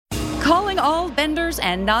Calling all benders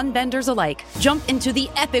and non-benders alike. Jump into the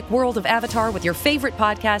epic world of Avatar with your favorite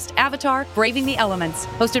podcast, Avatar: Braving the Elements.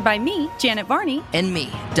 Hosted by me, Janet Varney. And me,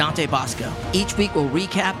 Dante Bosco. Each week we'll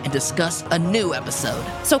recap and discuss a new episode.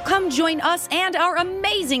 So come join us and our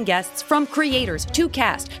amazing guests, from creators to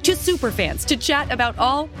cast to superfans, to chat about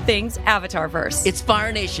all things Avatarverse. It's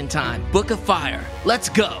Fire Nation time. Book of Fire. Let's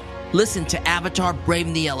go. Listen to Avatar: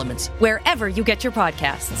 Braving the Elements wherever you get your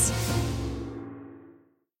podcasts.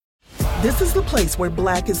 This is the place where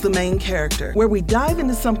Black is the main character, where we dive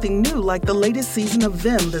into something new like the latest season of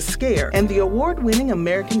Them, The Scare, and the award-winning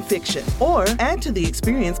American Fiction. Or add to the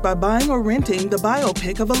experience by buying or renting the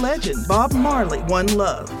biopic of a legend, Bob Marley, One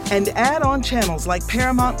Love. And add on channels like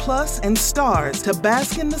Paramount Plus and Stars to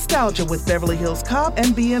bask in nostalgia with Beverly Hills Cop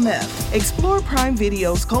and BMF. Explore Prime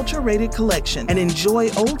Video's culture-rated collection and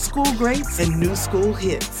enjoy old school greats and new school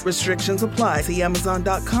hits. Restrictions apply. See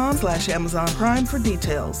Amazon.com/Amazon Prime for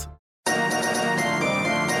details.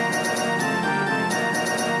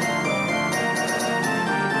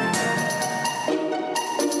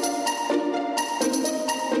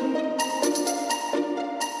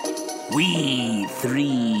 We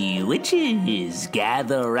three witches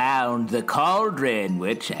gather round the cauldron,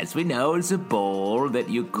 which, as we know, is a bowl that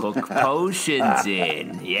you cook potions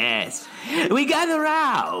in. Yes. We gather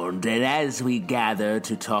round, and as we gather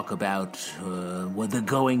to talk about what the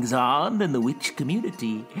goings-on in the witch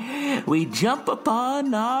community, we jump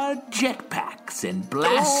upon our jetpacks and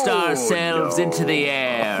blast ourselves into the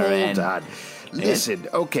air. Hold on. Listen,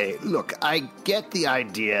 okay, look, I get the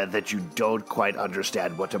idea that you don't quite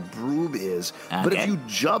understand what a broom is, but if you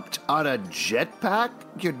jumped on a jetpack,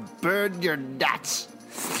 you'd burn your nuts.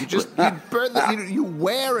 You'd burn you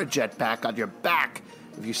wear a jetpack on your back.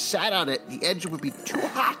 If you sat on it, the engine would be too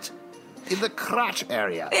hot in the crotch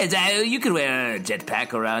area. Yes, you can wear a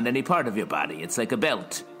jetpack around any part of your body. It's like a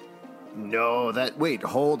belt. No, wait,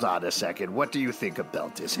 hold on a second. What do you think a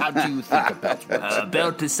belt is? How do you think a belt works? A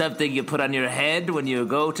belt is something you put on your head when you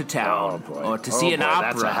go to town or to see an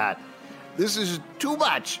opera. That's a hat. This is too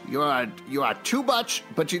much. You are too much,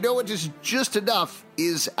 but you know what is just enough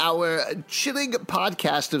is our Chilling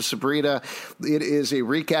Podcast of Sabrina. It is a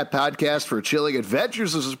recap podcast for Chilling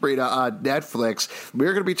Adventures of Sabrina on Netflix.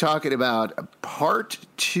 We're going to be talking about part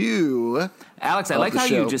 2. Alex, I like how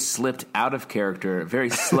you just slipped out of character very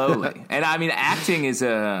slowly. And I mean, acting is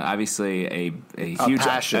obviously a huge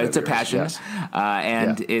passion. It's a passion, yes.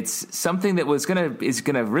 And it's something that is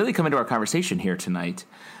gonna really come into our conversation here tonight.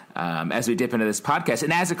 As we dip into this podcast.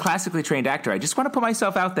 And as a classically trained actor, I just want to put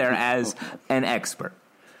myself out there as an expert.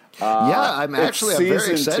 I'm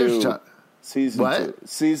very excited to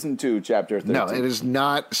Season 2, Chapter 13. No, it is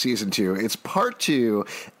not Season 2. It's Part 2,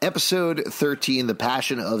 Episode 13, The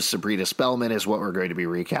Passion of Sabrina Spellman is what we're going to be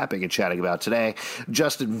recapping and chatting about today.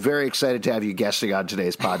 Justin, very excited to have you guesting on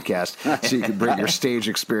today's podcast so you can bring your stage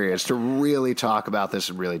experience to really talk about this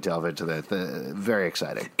and really delve into the very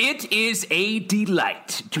exciting. It is a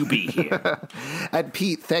delight to be here. And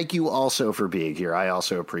Pete, thank you also for being here. I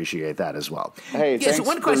also appreciate that as well. Hey, thanks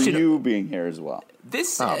for you being here as well.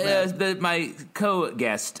 This, my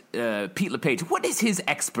co-guest, Pete LePage, what is his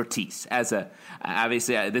expertise?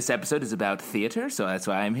 Obviously, this episode is about theater, so that's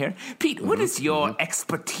why I'm here. Pete, what is your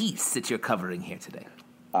expertise that you're covering here today?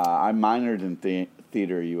 I minored in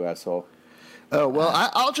theater, you asshole. Oh, well,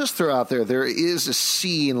 I'll just throw out there is a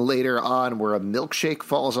scene later on where a milkshake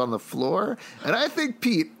falls on the floor, and I think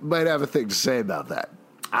Pete might have a thing to say about that.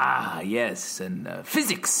 Ah, yes, and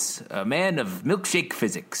physics, a man of milkshake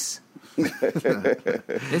physics.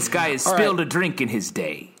 This guy has spilled a drink in his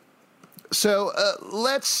day. So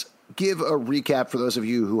let's give a recap for those of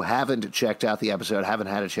you who haven't checked out the episode, haven't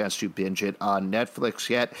had a chance to binge it on Netflix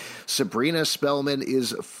yet. Sabrina Spellman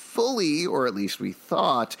is fully, or at least we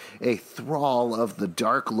thought, a thrall of the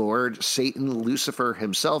Dark Lord, Satan Lucifer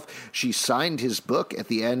himself. She signed his book at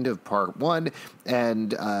the end of part 1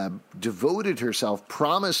 and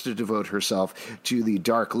promised to devote herself to the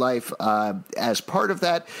dark life. As part of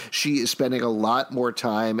that, she is spending a lot more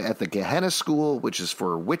time at the Gehenna School, which is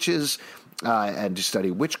for witches, and to study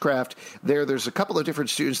witchcraft. There's a couple of different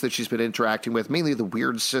students that she's been interacting with, mainly the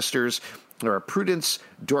Weird Sisters. There are Prudence,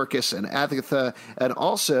 Dorcas, and Agatha, and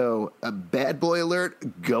also a bad boy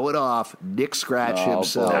alert going off, Nick Scratch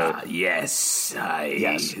himself. Yes.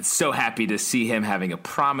 It's so happy to see him having a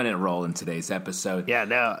prominent role in today's episode. Yeah,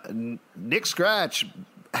 now, Nick Scratch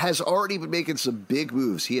has already been making some big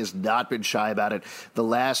moves. He has not been shy about it. The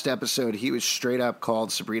last episode, he was straight up called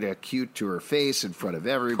Sabrina cute to her face in front of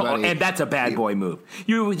everybody. And that's a bad boy move.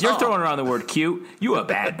 You're throwing around the word cute. You a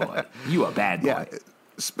bad boy. You a bad boy. Yeah.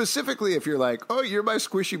 specifically if you're like, oh, you're my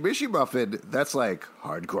squishy mishy muffin, that's like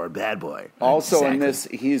hardcore bad boy. Also in this,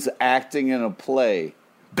 he's acting in a play.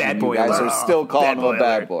 Bad boy. You guys alert. are still calling him a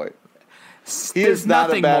bad boy. He is not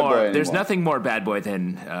a bad boy anymore. There's nothing more bad boy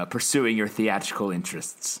than pursuing your theatrical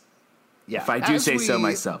interests. Yeah, if I do say so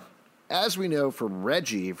myself. As we know from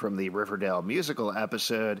Reggie from the Riverdale musical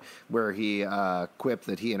episode, where he quipped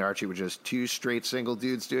that he and Archie were just two straight single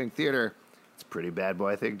dudes doing theater, it's a pretty bad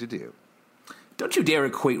boy thing to do. Don't you dare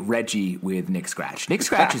equate Reggie with Nick Scratch. Nick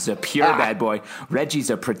Scratch is a pure bad boy. Reggie's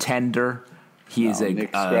a pretender. Nick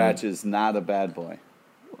Scratch is not a bad boy.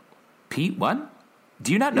 Pete, what?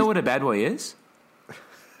 Do you not know what a bad boy is?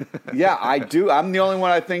 Yeah, I do. I'm the only one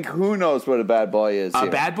I think who knows what a bad boy is. A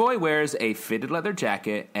bad boy wears a fitted leather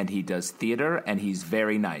jacket, and he does theater, and he's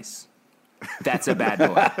very nice. That's a bad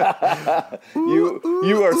boy.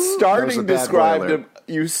 You are starting to describe him.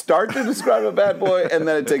 You start to describe a bad boy, and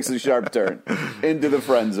then it takes a sharp turn into the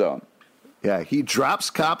friend zone. Yeah, he drops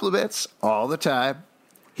compliments all the time.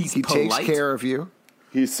 He polite. takes care of you.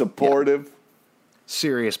 He's supportive. Yeah.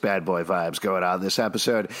 Serious bad boy vibes going on this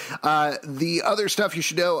episode. The other stuff you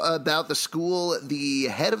should know about the school, the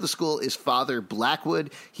head of the school is Father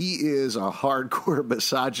Blackwood. He is a hardcore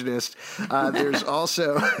misogynist. There's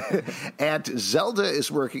also Aunt Zelda is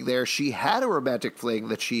working there. She had a romantic fling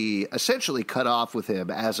that she essentially cut off with him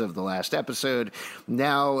as of the last episode.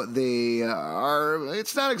 Now they are,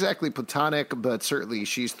 it's not exactly platonic, but certainly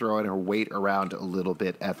she's throwing her weight around a little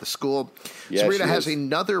bit at the school. Yeah, Sabrina has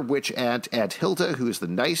another witch aunt, Aunt Hilda, who is the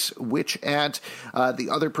nice witch aunt. The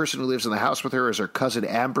other person who lives in the house with her is her cousin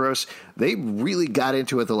Ambrose. They really got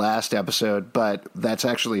into it the last episode, but that's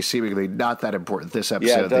actually seemingly not that important this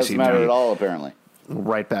episode. Yeah, it doesn't matter at all, apparently.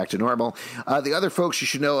 Right back to normal. The other folks you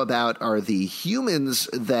should know about are the humans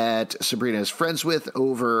that Sabrina is friends with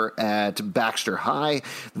over at Baxter High.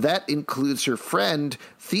 That includes her friend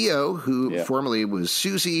Theo, who formerly was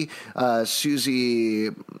Susie. Susie,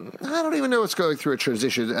 I don't even know what's going through a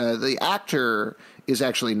transition. The actor is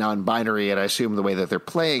actually non-binary, and I assume the way that they're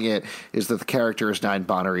playing it is that the character is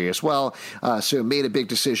non-binary as well. So made a big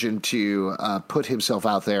decision to put himself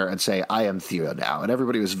out there and say, I am Theo now. And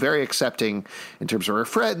everybody was very accepting in terms of her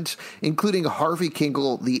friends, including Harvey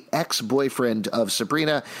Kingle, the ex-boyfriend of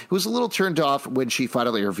Sabrina, who was a little turned off when she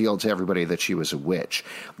finally revealed to everybody that she was a witch.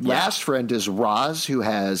 Last friend is Roz, who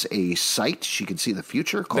has a sight. She can see the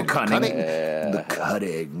future called The Cunning. The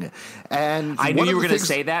Cunning. And I knew you were going to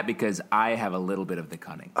say that because I have a little bit of the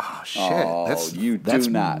cunning. Oh, shit. That's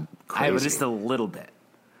not. Crazy. I have just a little bit.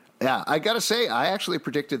 Yeah, I got to say, I actually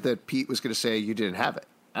predicted that Pete was going to say you didn't have it.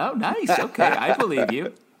 Oh, nice. Okay, I believe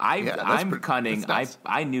you. I'm cunning. Nice.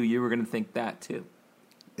 I knew you were going to think that, too.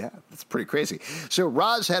 Yeah, that's pretty crazy. So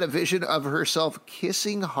Roz had a vision of herself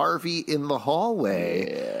kissing Harvey in the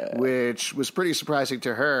hallway, which was pretty surprising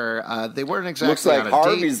to her. They weren't exactly Looks like on a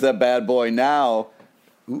Harvey's date. the bad boy now.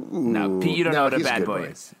 Ooh, no, Pete, you don't know what a bad boy boy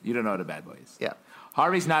is. You don't know what a bad boy is. Yeah.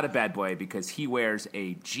 Harvey's not a bad boy because he wears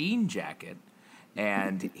a jean jacket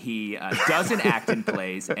and he doesn't act in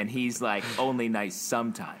plays, and he's like only nice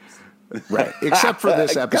sometimes. Right, except for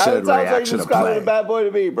this episode where he acts in a play. A bad boy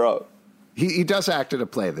to me, bro. He does act in a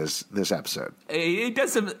play this episode. He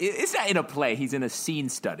does some. It's not in a play. He's in a scene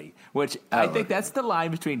study, which I think that's the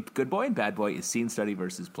line between good boy and bad boy is scene study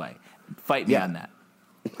versus play. Fight me on that.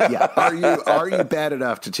 Yeah, are you bad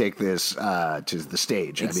enough to take this to the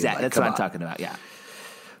stage? Exactly, I mean, that's what I'm talking about. Yeah.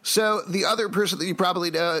 So the other person that you probably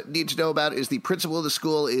need to know about is the principal of the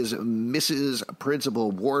school is Mrs. Principal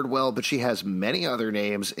Wardwell, but she has many other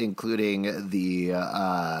names, including the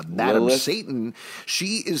Madam Lilith. Satan.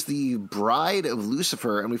 She is the bride of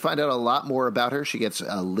Lucifer, and we find out a lot more about her. She gets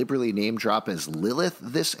liberally name dropped as Lilith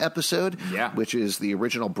this episode, which is the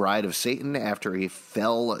original bride of Satan after he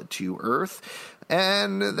fell to earth.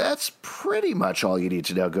 And that's pretty much all you need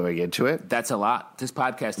to know going into it. That's a lot. This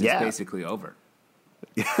podcast is basically over.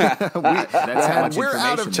 We're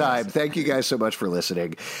out of time. Thank you guys so much for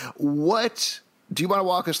listening. What do you want to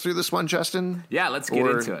walk us through this one, Justin? Yeah, let's get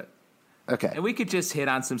into it. Okay. And we could just hit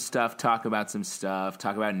on some stuff, talk about some stuff,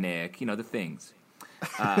 talk about Nick, the things.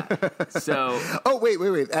 Oh,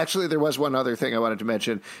 wait. Actually, there was one other thing I wanted to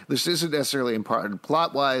mention. This isn't necessarily important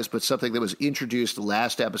plot-wise, but something that was introduced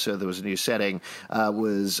last episode that was a new setting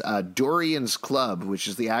was Dorian's Club, which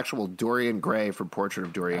is the actual Dorian Gray from Portrait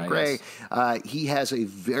of Dorian Gray. Yes. He has a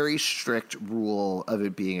very strict rule of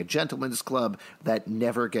it being a gentleman's club that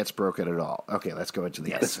never gets broken at all. Okay, let's go into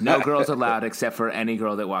the episode. No girls allowed except for any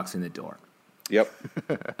girl that walks in the door.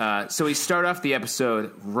 Yep. So we start off the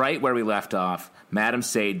episode right where we left off. Madam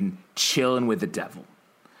Satan chilling with the devil.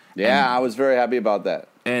 Yeah, I was very happy about that.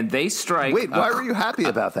 And they strike. Wait, why were you happy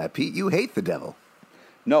about that, Pete? You hate the devil.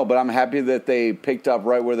 No, but I'm happy that they picked up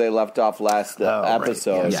right where they left off last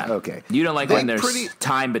episode. Right. Yes. Yeah. Okay. You don't like when there's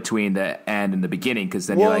time between the end and the beginning because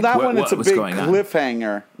then Well, you're like, not what, when it's a what's big going on?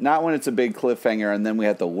 cliffhanger. Not when it's a big cliffhanger, and then we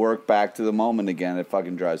have to work back to the moment again. It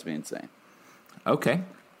fucking drives me insane. Okay.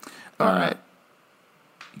 All right.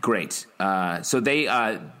 Great. So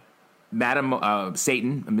they, Madam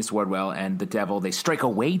Satan, Miss Wardwell, and the devil, they strike a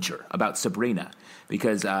wager about Sabrina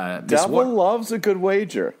because Devil loves a good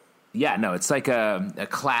wager. Yeah, no, it's like a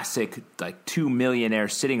classic, like two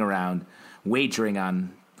millionaires sitting around wagering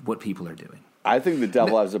on what people are doing. I think the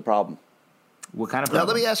devil has a problem. What kind of Now,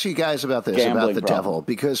 problem? let me ask you guys about this, Gambling about the problem. devil,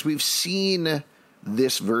 because we've seen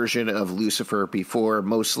this version of Lucifer before,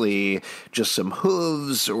 mostly just some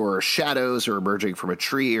hooves or shadows or emerging from a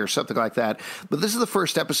tree or something like that. But this is the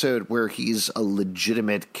first episode where he's a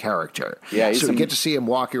legitimate character. Yeah, so we get to see him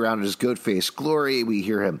walking around in his goat-faced glory. We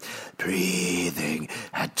hear him breathing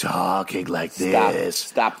and talking like this.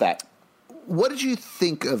 Stop that. What did you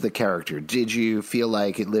think of the character? Did you feel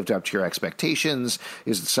like it lived up to your expectations?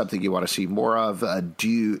 Is it something you want to see more of?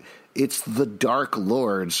 It's the Dark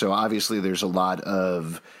Lord, so obviously there's a lot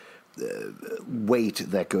of weight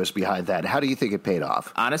that goes behind that. How do you think it paid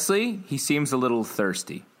off? Honestly, he seems a little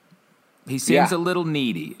thirsty. He seems a little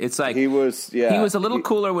needy. It's like He was a little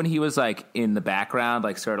cooler when he was like in the background,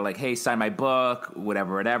 like sort of like, hey, sign my book,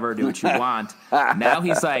 whatever, do what you want. Now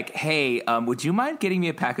he's like, hey, would you mind getting me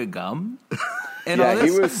a pack of gum? And all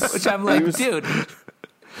this, which I'm like, dude,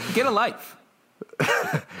 get a life.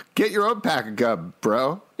 Get your own pack of gum,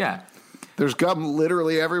 bro. Yeah. There's gum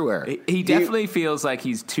literally everywhere. He definitely feels like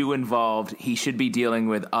he's too involved. He should be dealing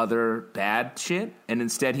with other bad shit. And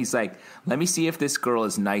instead he's like, let me see if this girl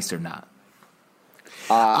is nice or not.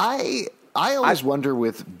 I always wonder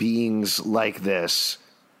with beings like this,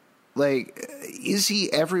 like, is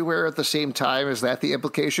he everywhere at the same time? Is that the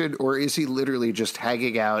implication? Or is he literally just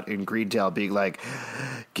hanging out in Greendale being like,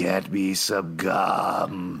 get me some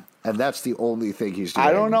gum? And that's the only thing he's doing.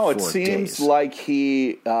 I don't know. It for seems days. like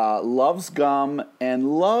he loves gum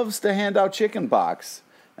and loves to hand out chicken pox.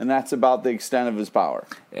 And that's about the extent of his power.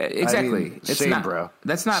 Exactly. I mean, same, bro.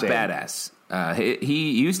 That's not Same. badass.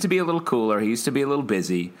 He used to be a little cooler. He used to be a little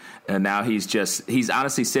busy. And now he's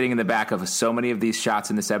honestly sitting in the back of so many of these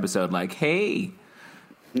shots in this episode like, hey.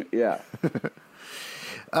 Yeah.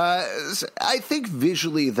 I think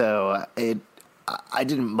visually, though, I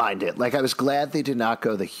didn't mind it. Like, I was glad they did not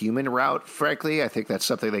go the human route, frankly. I think that's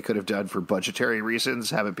something they could have done for budgetary reasons.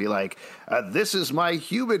 Have it be like, this is my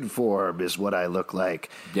human form is what I look like.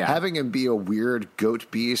 Yeah. Having him be a weird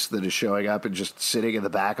goat beast that is showing up and just sitting in the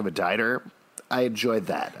back of a diner, I enjoyed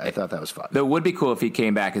that. I thought that was fun. It would be cool if he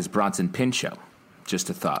came back as Bronson Pinchot. Just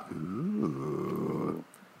a thought. Ooh.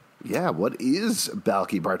 Yeah, what is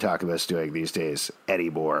Balky Bartokomous doing these days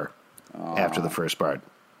anymore after the first part?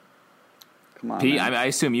 Come on, Pete, man. I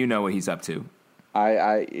assume you know what he's up to.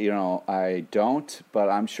 I don't, but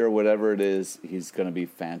I'm sure whatever it is, he's going to be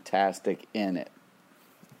fantastic in it.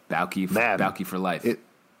 Balky for life.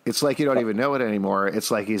 It's like you don't even know it anymore.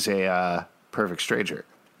 It's like he's a perfect stranger.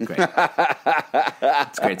 Great.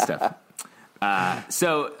 It's great stuff.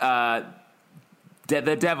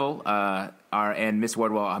 The devil and Miss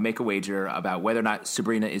Wardwell make a wager about whether or not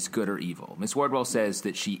Sabrina is good or evil. Miss Wardwell says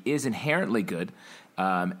that she is inherently good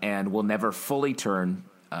and will never fully turn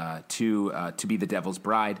to be the devil's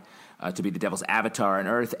bride, to be the devil's avatar on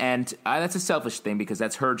Earth. And that's a selfish thing because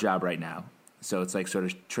that's her job right now. So it's like sort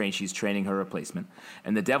of she's training her replacement.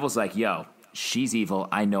 And the devil's like, yo, she's evil.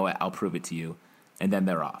 I know it. I'll prove it to you. And then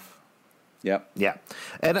they're off. Yep. Yeah.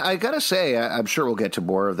 And I got to say, I'm sure we'll get to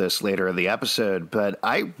more of this later in the episode, but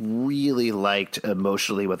I really liked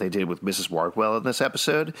emotionally what they did with Mrs. Wardwell in this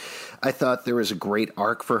episode. I thought there was a great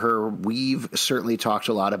arc for her. We've certainly talked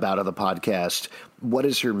a lot about on the podcast. What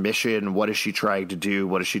is her mission? What is she trying to do?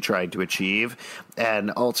 What is she trying to achieve?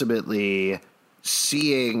 And ultimately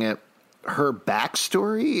seeing her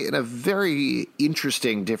backstory in a very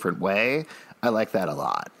interesting, different way, I like that a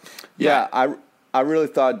lot. Yeah, I really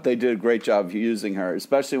thought they did a great job of using her,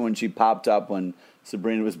 especially when she popped up when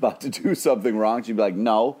Sabrina was about to do something wrong. She'd be like,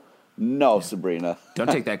 no, Sabrina.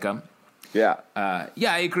 Don't take that gum. Yeah. I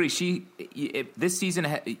agree. This season,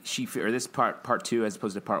 this part two, as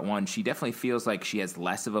opposed to part one, she definitely feels like she has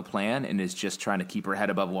less of a plan and is just trying to keep her head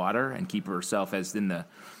above water and keep herself as in the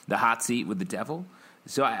hot seat with the devil.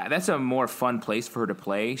 So that's a more fun place for her to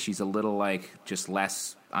play. She's a little like just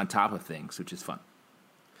less on top of things, which is fun.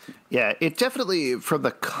 Yeah, it definitely, from the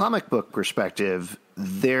comic book perspective,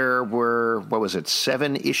 there were,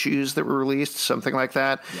 7 issues that were released, something like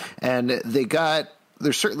that. Yeah. And they got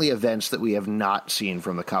there's certainly events that we have not seen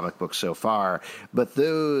from the comic book so far, but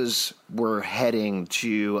those were heading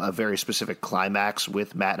to a very specific climax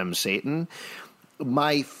with Madam Satan.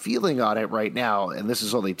 My feeling on it right now, and this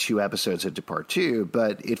is only 2 episodes into part 2,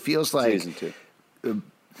 but it feels like Season 2.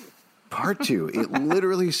 Part 2. It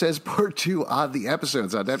literally says part 2 on the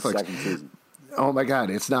episodes on Netflix. Second season. Oh my God,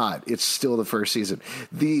 it's not. It's still the first season.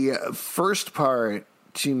 The first part,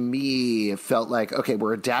 to me, felt like, okay,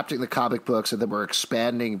 we're adapting the comic books and then we're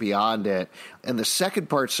expanding beyond it. And the second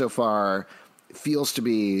part so far feels to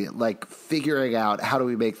be like figuring out how do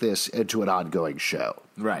we make this into an ongoing show.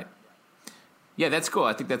 Right. Yeah, that's cool.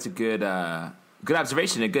 I think that's a good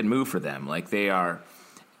observation, a good move for them. Like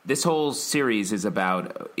this whole series is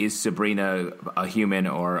about, is Sabrina a human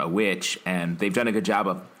or a witch? And they've done a good job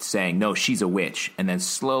of saying, no, she's a witch, and then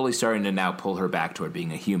slowly starting to now pull her back toward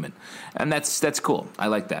being a human. And that's cool. I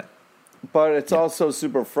like that. But it's also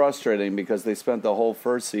super frustrating because they spent the whole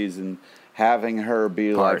first season having her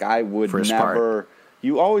be like, I would never...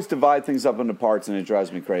 You always divide things up into parts, and it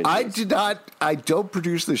drives me crazy. I don't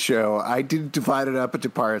produce the show. I didn't divide it up into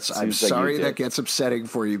parts. I'm sorry that gets upsetting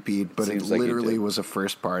for you, Pete, but it literally was a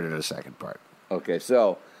first part and a second part. Okay,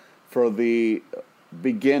 so for the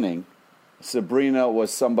beginning, Sabrina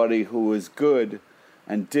was somebody who was good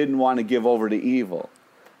and didn't want to give over to evil.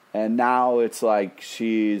 And now it's like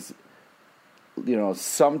she's,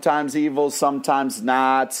 sometimes evil, sometimes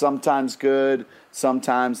not, sometimes good,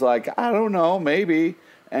 sometimes like, I don't know, maybe.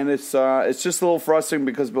 And it's just a little frustrating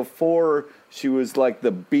because before she was like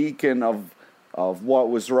the beacon of what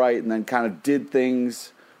was right, and then kind of did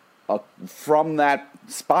things from that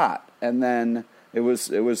spot. And then it was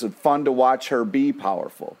fun to watch her be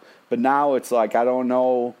powerful. But now it's like, I don't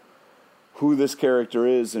know who this character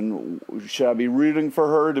is, and should I be rooting for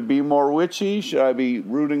her to be more witchy? Should I be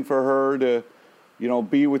rooting for her to,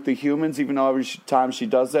 be with the humans, even though every time she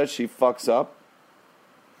does that, she fucks up?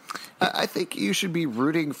 I think you should be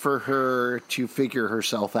rooting for her to figure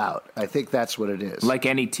herself out. I think that's what it is. Like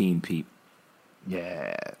any teen, Pete.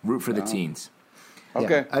 Yeah. Root for the teens.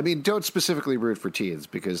 Okay. Yeah. I mean, don't specifically root for teens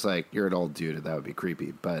because, you're an old dude and that would be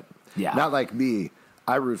creepy. But not like me.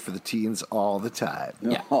 I root for the teens all the time.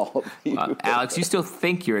 Yeah. Alex, you still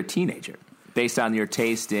think you're a teenager based on your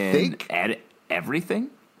taste in everything?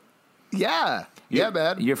 Yeah.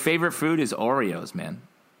 Man. Your favorite food is Oreos, man.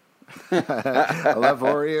 I love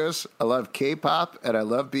Oreos, I love K-pop, and I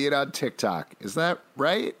love being on TikTok. Is that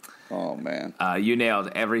right? Oh, man. You nailed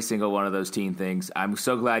every single one of those teen things. I'm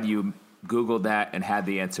so glad you Googled that and had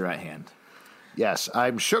the answer at hand. Yes,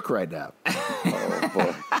 I'm shook right now.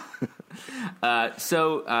 Oh, boy.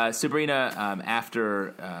 So Sabrina,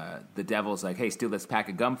 after the devil's like, hey, steal this pack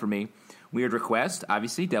of gum for me. Weird request,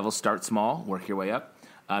 obviously. Devils start small, work your way up.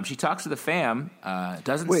 She talks to the fam,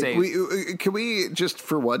 doesn't say... Can we just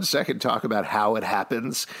for 1 second talk about how it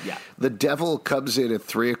happens? Yeah. The devil comes in at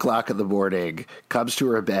 3 o'clock in the morning, comes to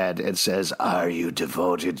her bed and says, are you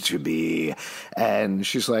devoted to me? And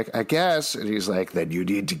she's like, I guess. And he's like, then you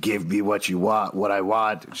need to give me what you want, what I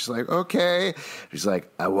want. And she's like, okay. She's like,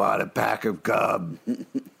 I want a pack of gum.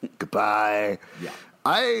 Goodbye. Yeah.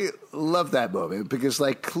 I love that moment because,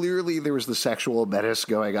 clearly there was the sexual menace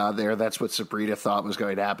going on there. That's what Sabrina thought was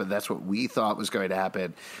going to happen. That's what we thought was going to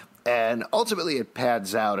happen. And ultimately it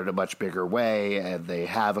pans out in a much bigger way, and they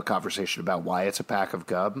have a conversation about why it's a pack of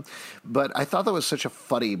gum. But I thought that was such a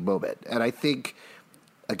funny moment. And I think,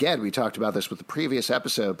 again, we talked about this with the previous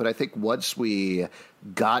episode, but I think once we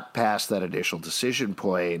got past that initial decision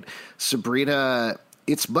point, Sabrina...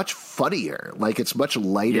 It's much funnier. It's much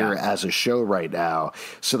lighter as a show right now.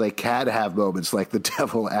 So they can have moments like the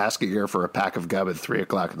devil asking her for a pack of gum at 3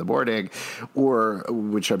 o'clock in the morning, or,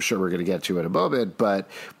 which I'm sure we're going to get to in a moment, but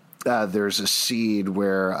there's a scene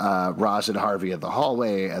where Roz and Harvey in the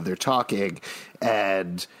hallway, and they're talking,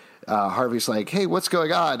 and Harvey's like, hey, what's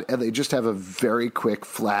going on? And they just have a very quick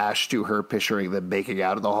flash to her picturing them making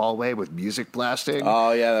out in the hallway with music blasting.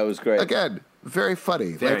 Oh, yeah, that was great. Again, very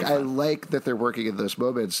funny. Very I like that they're working in those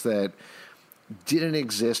moments that didn't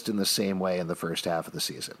exist in the same way in the first half of the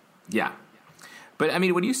season. Yeah. But, I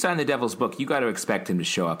mean, when you sign the devil's book, you got to expect him to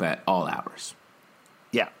show up at all hours.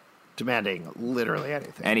 Yeah. Demanding literally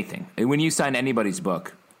anything. Anything. And when you sign anybody's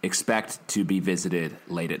book, expect to be visited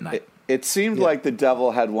late at night. It seemed like the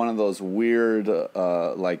devil had one of those weird,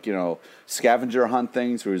 scavenger hunt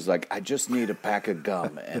things where he's like, I just need a pack of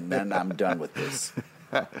gum, and then I'm done with this.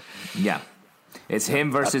 Yeah. It's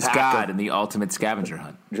him versus God in the ultimate scavenger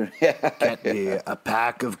hunt. Get me a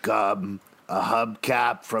pack of gum, a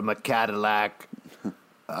hubcap from a Cadillac,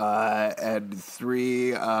 and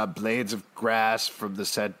 3 blades of grass from the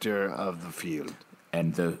center of the field.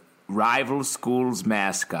 And the rival school's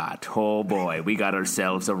mascot. Oh boy, we got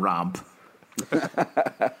ourselves a romp.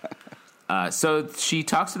 So she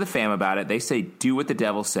talks to the fam about it. They say, do what the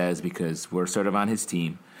devil says, because we're sort of on his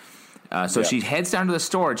team. So she heads down to the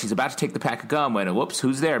store, and she's about to take the pack of gum when, whoops,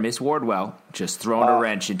 who's there? Miss Wardwell, just throwing a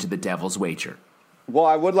wrench into the devil's wager. Well,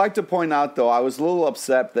 I would like to point out, though, I was a little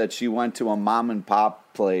upset that she went to a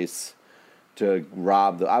mom-and-pop place to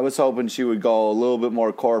rob. I was hoping she would go a little bit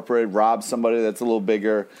more corporate, rob somebody that's a little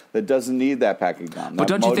bigger, that doesn't need that pack of gum. But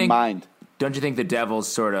don't you think the devil's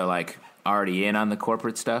sort of like already in on the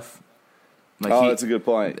corporate stuff? Like that's a good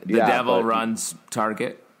point. The devil runs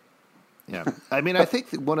Target. Yeah. I mean, I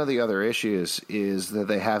think one of the other issues is that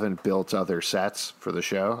they haven't built other sets for the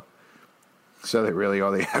show. So they really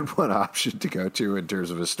only had one option to go to in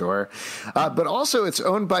terms of a store. But also it's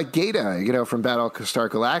owned by Gata, from Battlestar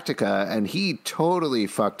Galactica, and he totally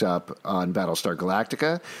fucked up on Battlestar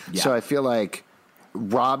Galactica. Yeah. So I feel like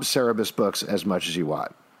rob Cerebus Books as much as you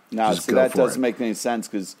want. No, see, that doesn't make any sense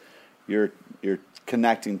because you're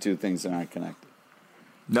connecting two things that aren't connected.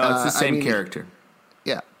 No, it's the same character.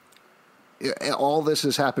 Yeah. All this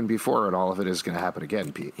has happened before, and all of it is going to happen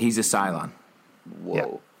again, Pete. He's a Cylon. Whoa.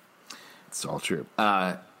 Yeah. It's all true.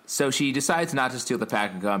 So she decides not to steal the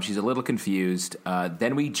pack of gum. She's a little confused.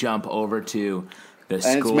 Then we jump over to the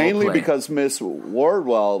school. And it's mainly play. because Miss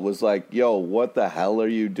Wardwell was like, yo, what the hell are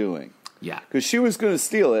you doing? Yeah. Because she was going to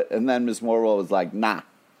steal it, and then Miss Wardwell was like, nah.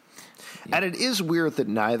 Yeah. And it is weird that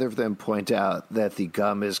neither of them point out that the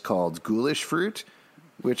gum is called ghoulish fruit,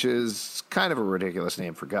 which is kind of a ridiculous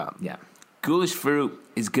name for gum. Yeah. Ghoulish fruit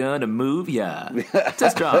is gonna move ya. So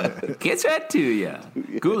strong. Gets right to ya.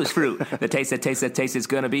 Ghoulish fruit. The taste is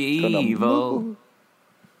gonna be evil.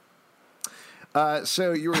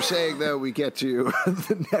 So you were saying, though, we get to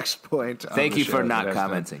the next point. Thank you for not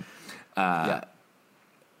commenting.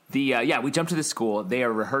 We jump to the school. They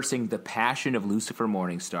are rehearsing The Passion of Lucifer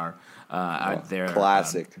Morningstar.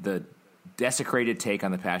 Classic. The desecrated take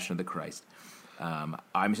on The Passion of the Christ. I'm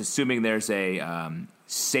assuming there's a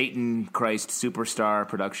Satan Christ Superstar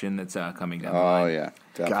production that's coming down the line. Oh, yeah.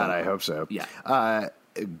 Definitely. God, I hope so. Yeah.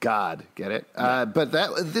 God, get it? Yeah. But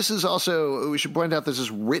this is also, we should point out, this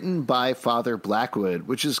is written by Father Blackwood,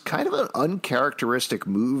 which is kind of an uncharacteristic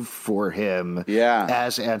move for him,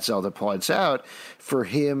 as Aunt Zelda points out, for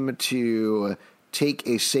him to take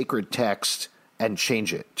a sacred text and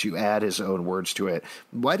change it, to add his own words to it.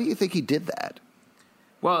 Why do you think he did that?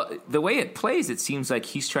 Well, the way it plays, it seems like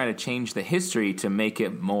he's trying to change the history to make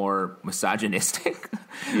it more misogynistic,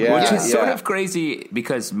 which is sort of crazy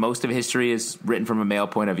because most of history is written from a male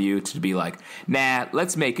point of view. To be like, nah,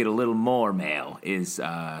 let's make it a little more male is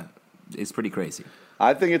pretty crazy.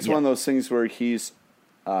 I think it's one of those things where he's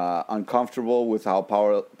uncomfortable with how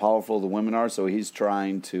powerful the women are, so he's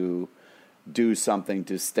trying to do something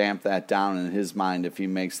to stamp that down in his mind if he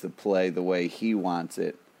makes the play the way he wants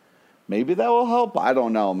it. Maybe that will help. I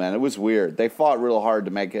don't know, man. It was weird. They fought real hard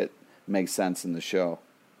to make it make sense in the show.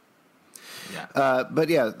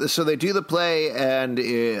 Yeah. So they do the play, and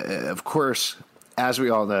of course, as we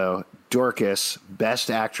all know, Dorcas,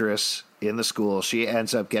 best actress in the school, she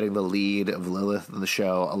ends up getting the lead of Lilith in the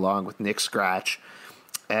show, along with Nick Scratch.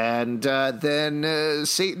 And then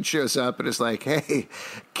Satan shows up and is like, hey,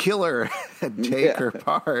 kill her and take her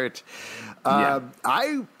part.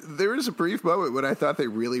 There was a brief moment when I thought they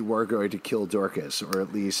really were going to kill Dorcas, or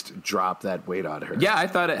at least drop that weight on her. Yeah, I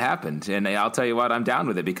thought it happened, and I'll tell you what, I'm down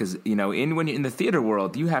with it because when you're in the theater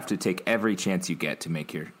world, you have to take every chance you get to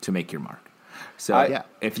make your mark. So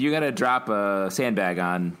if you're gonna drop a sandbag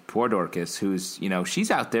on poor Dorcas, who's she's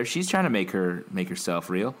out there, she's trying to make herself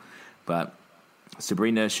real, but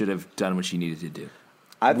Sabrina should have done what she needed to do.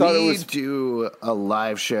 I thought we do a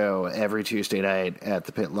live show every Tuesday night at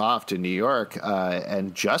the Pit Loft in New York,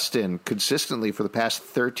 and Justin consistently for the past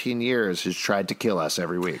 13 years has tried to kill us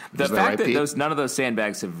every week. The fact that none of those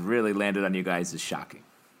sandbags have really landed on you guys is shocking.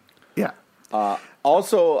 Yeah.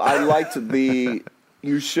 Also, I liked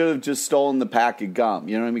you should have just stolen the pack of gum,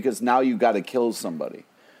 you know what I mean? Because now you got to kill somebody.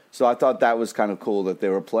 So I thought that was kind of cool that they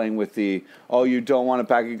were playing with you don't want a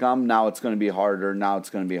pack of gum? Now it's going to be harder. Now it's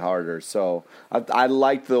going to be harder. So I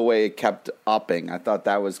liked the way it kept upping. I thought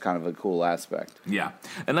that was kind of a cool aspect. Yeah.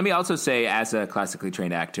 And let me also say, as a classically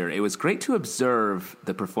trained actor, it was great to observe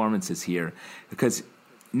the performances here because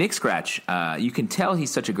Nick Scratch, you can tell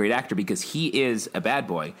he's such a great actor because he is a bad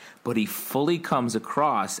boy, but he fully comes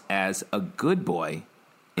across as a good boy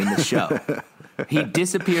in the show. He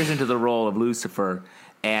disappears into the role of Lucifer,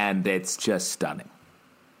 and it's just stunning.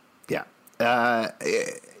 Yeah. I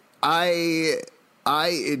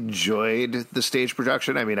enjoyed the stage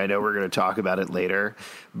production. I mean, I know we're going to talk about it later,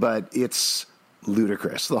 but it's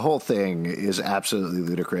ludicrous. The whole thing is absolutely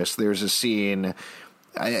ludicrous. There's a scene,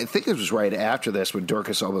 I think it was right after this, when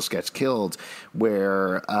Dorcas almost gets killed,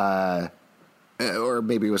 where, or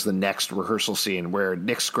maybe it was the next rehearsal scene, where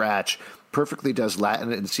Nick Scratch perfectly does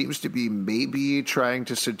Latin and seems to be maybe trying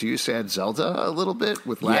to seduce Aunt Zelda a little bit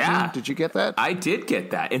with Latin. Yeah. Did you get that? I did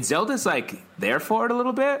get that. And Zelda's like there for it a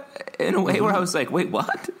little bit in a way where I was like, wait,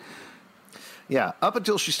 what? Yeah, up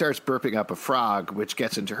until she starts burping up a frog, which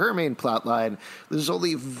gets into her main plot line. This is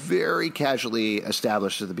only very casually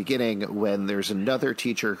established at the beginning when there's another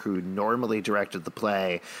teacher who normally directed the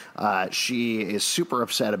play. She is super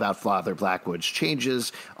upset about Father Blackwood's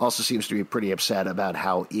changes, also seems to be pretty upset about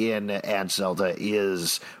how in Aunt Zelda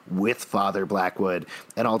is with Father Blackwood,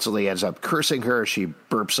 and ultimately ends up cursing her. She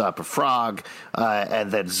burps up a frog,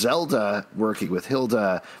 and then Zelda, working with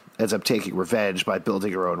Hilda, ends up taking revenge by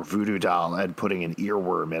building her own voodoo doll and putting an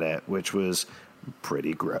earworm in it, which was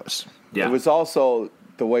pretty gross. Yeah. It was also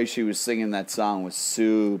the way she was singing that song was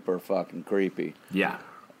super fucking creepy. Yeah.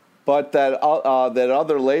 But that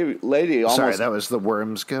other lady almost... Sorry, that was the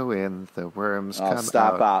worms go in, the worms come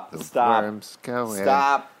stop out. out. The Stop. worms go in.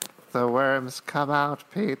 Stop. The worms come out,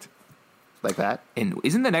 Pete. Like that? And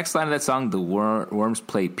isn't the next line of that song, the worms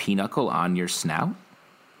play pinochle on your snout?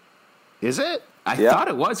 Is it? I thought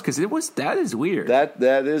it was, because that is weird. That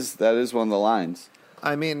is one of the lines.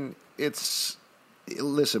 I mean,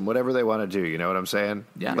 listen, whatever they want to do, you know what I'm saying?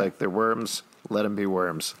 Yeah. Like, they're worms, let them be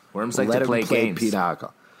worms. Worms like let to play them play games.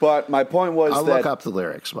 Pinochle. But my point was I'll that look up the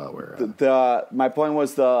lyrics while we're... my point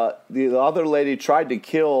was the other lady tried to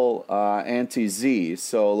kill Auntie Z,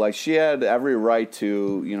 so like she had every right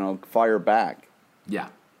to fire back. Yeah.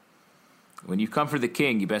 When you come for the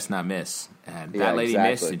king, you best not miss. And Yeah, that lady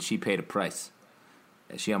exactly. missed, and she paid a price.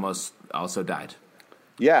 She almost also died.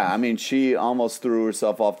 Yeah, I mean she almost threw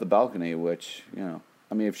herself off the balcony, which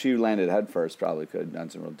I mean if she landed head first, probably could have done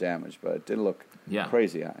some real damage, but it didn't look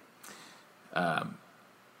crazy high.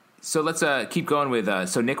 So let's keep going with...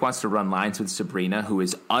 so Nick wants to run lines with Sabrina, who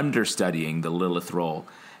is understudying the Lilith role.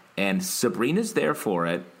 And Sabrina's there for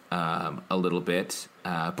it a little bit,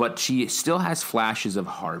 but she still has flashes of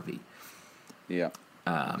Harvey. Yeah.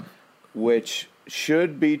 Which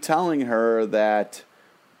should be telling her that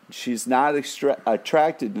she's not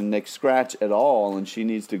attracted to Nick Scratch at all, and she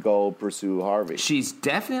needs to go pursue Harvey. She's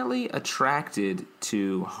definitely attracted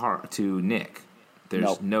to Nick.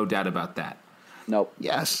 There's no doubt about that. Nope.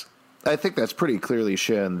 Yes. I think that's pretty clearly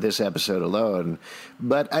shown this episode alone.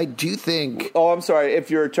 But I do think... Oh, I'm sorry. If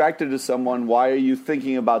you're attracted to someone, why are you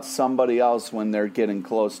thinking about somebody else when they're getting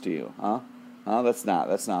close to you? Huh? That's not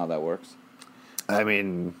how that works. I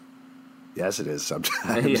mean, yes, it is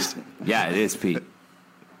sometimes. Yeah, it is, Pete.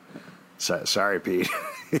 Sorry, Pete.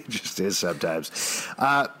 It just is sometimes.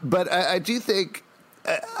 But I do think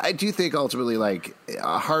ultimately, like,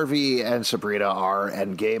 Harvey and Sabrina are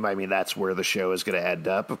endgame. I mean, that's where the show is going to end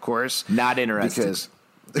up, of course. Not interested.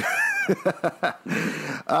 Because,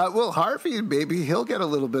 well, Harvey, maybe he'll get a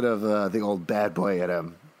little bit of the old bad boy in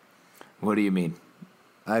him. What do you mean?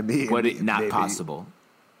 I mean, not maybe, possible.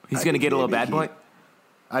 He's going to get a little bad boy?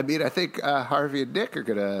 I mean, I think Harvey and Nick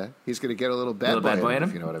he's going to get a little bad boy in him,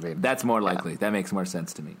 if you know what I mean. That's more likely. That makes more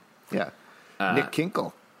sense to me. Yeah. Nick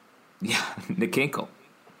Kinkle. Yeah, Nick Kinkle.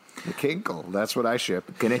 The Kinkle. That's what I ship.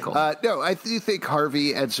 Kninkle. No, I do think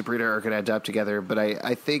Harvey and Sabrina are going to end up together, but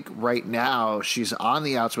I think right now she's on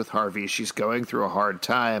the outs with Harvey. She's going through a hard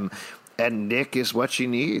time, and Nick is what she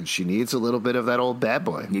needs. She needs a little bit of that old bad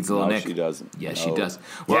boy. Needs a little Nick. She doesn't. Yes, No. she does.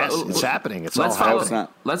 Yes, it's happening. It's all happening.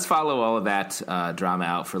 Let's follow all of that drama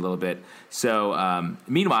out for a little bit. So,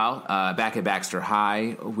 meanwhile, back at Baxter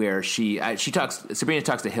High, where Sabrina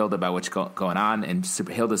talks to Hilda about what's going on, and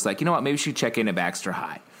Hilda's like, you know what, maybe we should check in at Baxter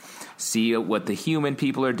High. See what the human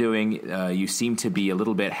people are doing. You seem to be a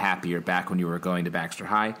little bit happier back when you were going to Baxter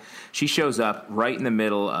High. She shows up right in the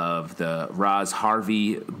middle of the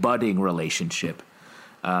Roz-Harvey budding relationship.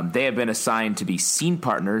 They have been assigned to be scene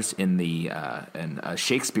partners in a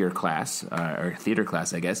Shakespeare class, or theater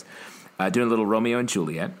class, I guess, doing a little Romeo and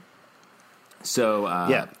Juliet. So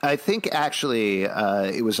yeah, I think actually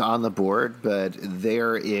it was on the board, but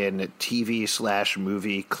they're in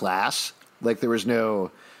TV/movie class. Like there was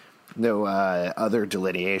no other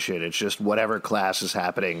delineation. It's just whatever class is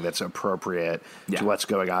happening that's appropriate to what's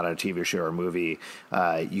going on in a TV show or movie.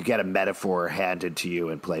 You get a metaphor handed to you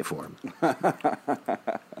in play form.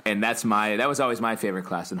 And that was always my favorite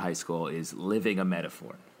class in high school, is living a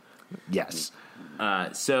metaphor. Yes.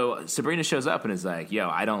 So Sabrina shows up and is like, yo,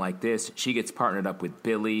 I don't like this. She gets partnered up with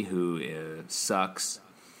Billy, who sucks.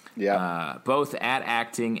 Yeah. Both at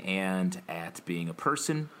acting and at being a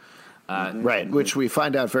person. Right, which we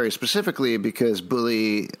find out very specifically because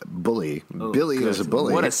Billy is a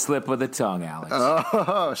bully. What a slip of the tongue, Alex.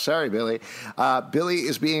 Oh, sorry, Billy. Billy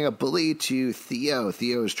is being a bully to Theo.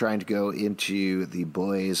 Theo is trying to go into the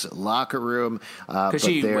boys' locker room. Because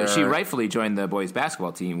she rightfully joined the boys'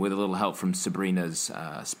 basketball team with a little help from Sabrina's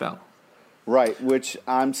spell. Right, which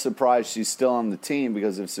I'm surprised she's still on the team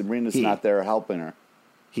because if Sabrina's not there helping her.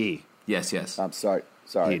 Yes. I'm sorry.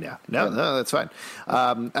 No, that's fine.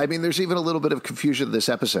 I mean, there's even a little bit of confusion in this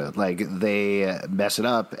episode. Like, they mess it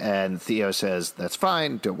up, and Theo says, that's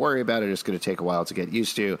fine, don't worry about it, it's going to take a while to get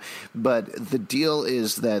used to. But the deal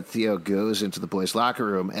is that Theo goes into the boys' locker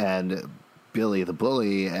room, and Billy the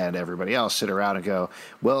bully and everybody else sit around and go,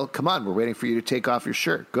 well, come on, we're waiting for you to take off your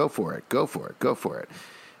shirt. Go for it.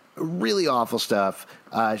 Really awful stuff.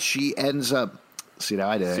 She ends up... See, now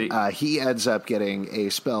I did it. He ends up getting a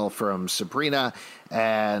spell from Sabrina,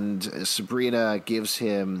 and Sabrina gives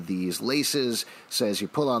him these laces, says you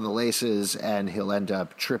pull on the laces, and he'll end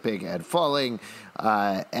up tripping and falling.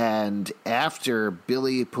 And after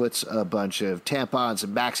Billy puts a bunch of tampons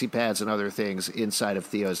and maxi pads and other things inside of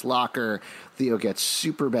Theo's locker, Theo gets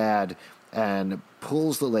super bad and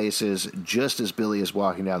pulls the laces just as Billy is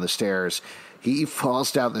walking down the stairs. He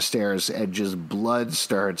falls down the stairs, and just blood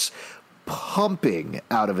starts pumping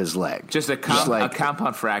out of his leg. Just a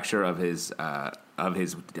compound fracture of his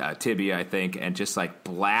tibia, I think, and just like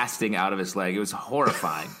blasting out of his leg. It was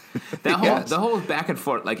horrifying. The whole back and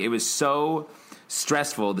forth, like, it was so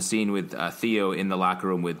stressful. The scene with Theo in the locker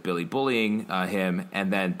room with Billy bullying him,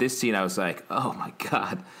 and then this scene, I was like, oh my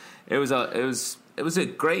god, it was a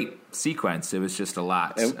great sequence. It was just a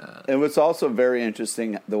lot. It was also very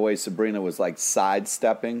interesting the way Sabrina was like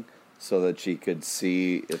sidestepping so that she could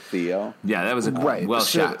see Theo. Yeah, that was well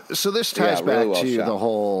shot. So this ties back to the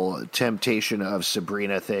whole temptation of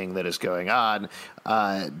Sabrina thing that is going on.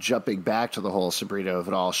 Jumping back to the whole Sabrina of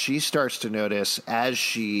it all, she starts to notice as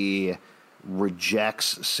she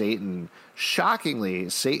rejects Satan. Shockingly,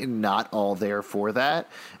 Satan not all there for that,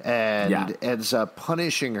 and ends up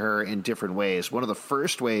punishing her in different ways. One of the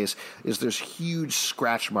first ways is there's huge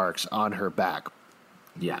scratch marks on her back.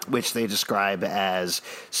 Yeah, which they describe as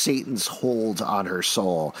Satan's hold on her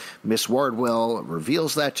soul. Miss Wardwell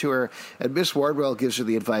reveals that to her, and Miss Wardwell gives her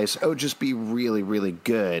the advice, just be really, really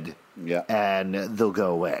good, and they'll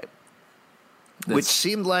go away. Which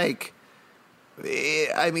seemed like,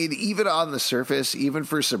 I mean, even on the surface, even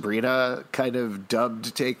for Sabrina, kind of dumb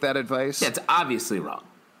to take that advice. Yeah, it's obviously wrong.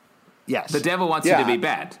 Yes. The devil wants you to be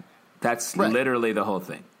bad. That's literally the whole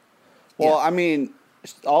thing. Well, I mean...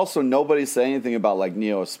 Also, nobody said anything about like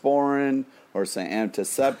Neosporin or say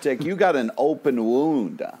antiseptic. You got an open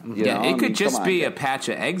wound. It could just be a patch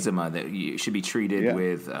of eczema that you should be treated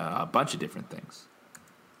with a bunch of different things.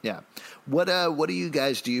 Yeah. What do you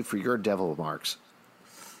guys do for your devil marks?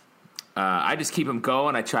 I just keep them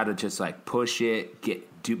going. I try to just like push it,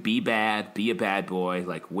 be bad, be a bad boy,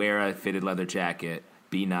 like wear a fitted leather jacket,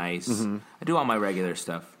 be nice. Mm-hmm. I do all my regular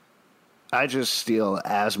stuff. I just steal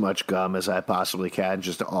as much gum as I possibly can,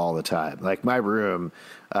 just all the time. Like my room,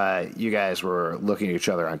 you guys were looking at each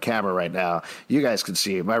other on camera right now. You guys can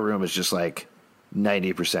see my room is just like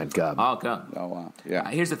 90% gum. All gum. Oh, wow. Yeah.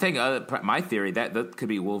 Here's the thing. My theory, that could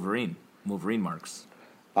be Wolverine marks.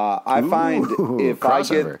 I find if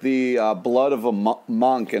crossover. I get the blood of a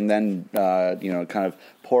monk and then, kind of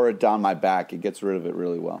pour it down my back, it gets rid of it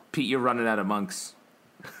really well. Pete, you're running out of monks.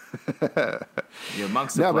 Your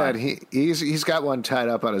monks. No, man, he's got one tied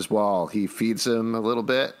up on his wall. He feeds him a little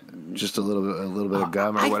bit, just a little bit of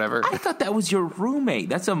gum or whatever. I thought that was your roommate.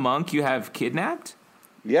 That's a monk you have kidnapped?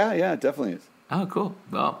 Yeah, it definitely is. Oh, cool.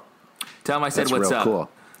 Well, tell him I said what's up. Cool.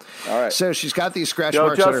 All right. So she's got these scratch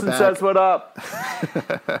marks Justin on her back. says what up.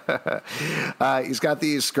 She's got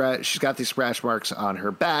these scratch marks on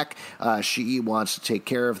her back. She wants to take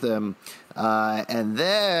care of them, and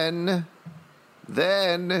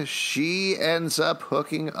then she ends up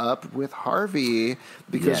hooking up with Harvey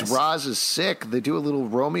because Roz is sick. They do a little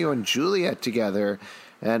Romeo and Juliet together,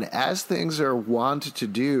 and as things are wont to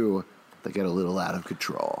do, they get a little out of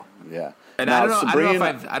control. Yeah. And now, I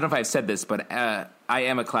don't know if I've said this, but I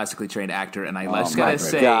am a classically trained actor, and I just gotta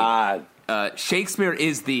say, Shakespeare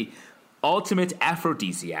is the ultimate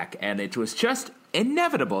aphrodisiac, and it was just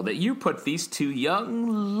inevitable that you put these two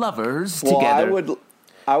young lovers together.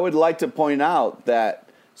 I would like to point out that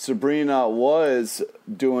Sabrina was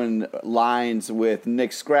doing lines with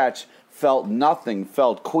Nick Scratch, felt nothing,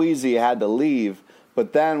 felt queasy, had to leave.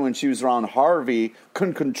 But then when she was around Harvey,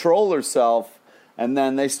 couldn't control herself, and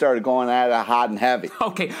then they started going at it hot and heavy.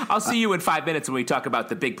 Okay, I'll see you in 5 minutes when we talk about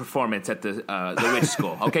the big performance at the witch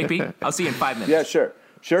school. Okay, Pete? I'll see you in 5 minutes. Yeah, sure.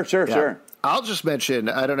 Sure. I'll just mention,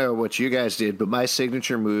 I don't know what you guys did, but my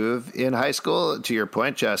signature move in high school, to your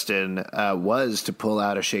point, Justin, was to pull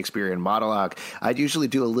out a Shakespearean monologue. I'd usually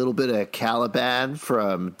do a little bit of Caliban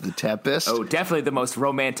from The Tempest. Oh, definitely the most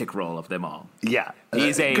romantic role of them all. Yeah. He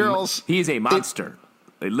is a monster.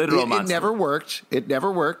 A literal monster. It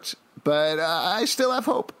never worked, but I still have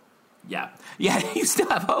hope. Yeah, you still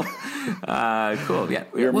have hope. Cool. Yeah,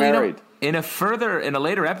 You're married. In a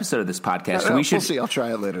later episode of this podcast, We'll see. I'll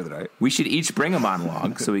try it later tonight. We should each bring a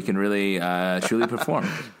monologue so we can really truly perform.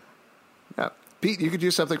 Yeah. Pete, you could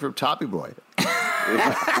do something from Tommy Boy.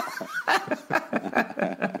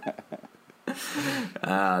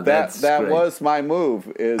 That was my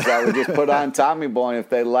move. Is I would just put on Tommy Boy, and if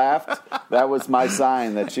they laughed, that was my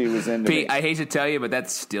sign that she was into Pete, me. I hate to tell you, but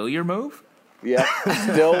that's still your move. Yeah,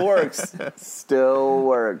 still works. Still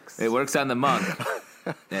works. It works on the monk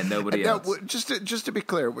and nobody else. Just to be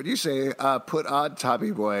clear, when you say put on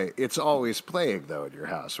Tommy Boy, it's always playing though in your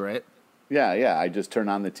house, right? Yeah. I just turn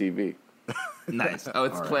on the TV. Nice. Oh,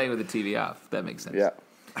 it's playing with the TV off. That makes sense. Yeah.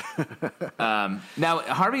 Now,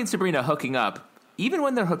 Harvey and Sabrina hooking up. Even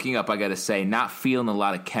when they're hooking up, I got to say, not feeling a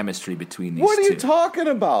lot of chemistry between these two. What are you talking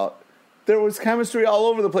about? There was chemistry all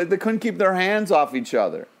over the place. They couldn't keep their hands off each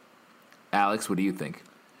other. Alex, what do you think?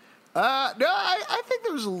 No, I think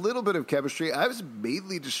there was a little bit of chemistry. I was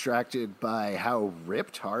mainly distracted by how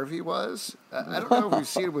ripped Harvey was. I don't know if we've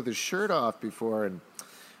seen him with his shirt off before, and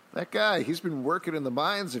that guy, he's been working in the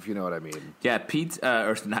mines, if you know what I mean. Yeah,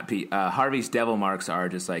 Harvey's devil marks are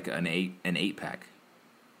just like an eight pack.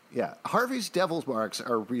 Yeah, Harvey's devil's marks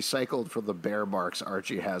are recycled from the bear marks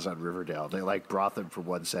Archie has on Riverdale. They brought them from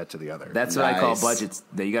one set to the other. That's what I call budgets.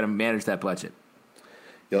 You got to manage that budget.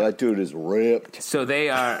 Yeah, that dude is ripped. So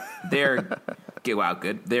they're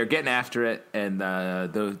good. They're getting after it, and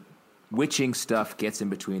the witching stuff gets in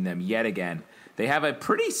between them yet again. They have a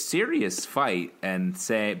pretty serious fight, and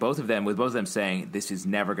both of them saying this is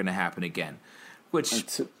never going to happen again,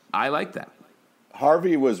 which I like that.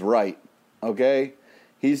 Harvey was right. Okay,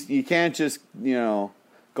 you can't just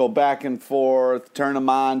go back and forth, turn him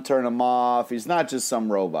on, turn him off. He's not just some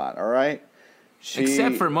robot. All right.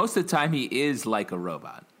 Except for most of the time, he is like a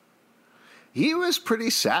robot. He was pretty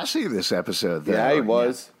sassy this episode, though. Yeah, he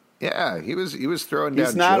was. Yeah, he was throwing down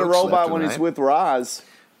jokes. He's not a robot when he's he's with Roz.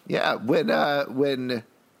 Yeah, when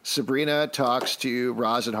Sabrina talks to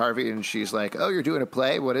Roz and Harvey, and she's like, "Oh, you're doing a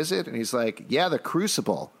play? What is it?" And he's like, "Yeah, The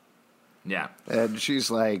Crucible." Yeah. And she's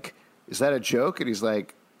like, "Is that a joke?" And he's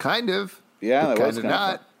like, "Kind of." Yeah, that was kind of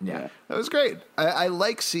not. Yeah, that was great. I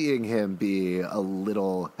like seeing him have a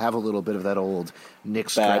little bit of that old Nick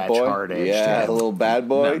Scratch hard edge. Yeah, a little bad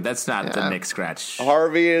boy. No, that's not the Nick Scratch.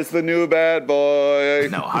 Harvey is the new bad boy.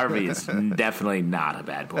 No, Harvey is definitely not a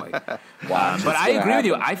bad boy. Wow, but I agree with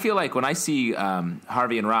you. I feel like when I see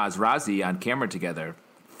Harvey and Rozzy on camera together,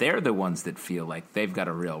 they're the ones that feel like they've got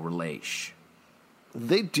a real relation.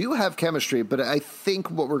 They do have chemistry, but I think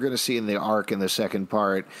what we're going to see in the arc in the second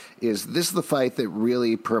part is this is the fight that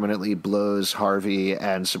really permanently blows Harvey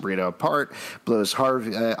and Sabrina apart, blows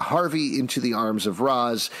Harvey into the arms of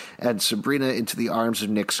Roz and Sabrina into the arms of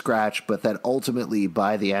Nick Scratch, but that ultimately,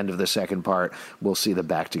 by the end of the second part, we'll see them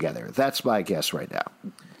back together. That's my guess right now.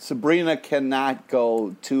 Sabrina cannot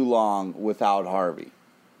go too long without Harvey.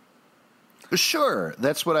 Sure,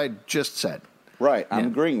 that's what I just said. Right, I'm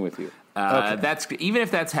agreeing with you. Okay. That's even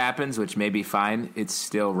if that happens, which may be fine, it's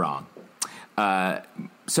still wrong.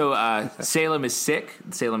 So Salem is sick,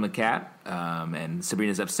 Salem the cat, and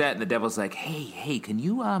Sabrina's upset, and the devil's like, "Hey, can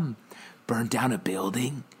you burn down a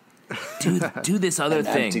building? Do this other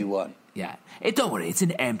thing, empty one." Yeah. Don't worry, it's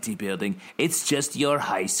an empty building. It's just your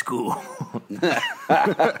high school.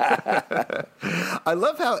 I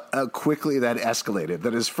love how quickly that escalated,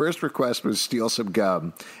 that his first request was steal some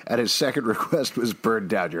gum, and his second request was burn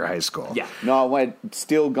down your high school. Yeah. No, I went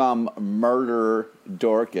steal gum, murder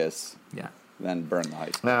Dorcas. Yeah. Then burn the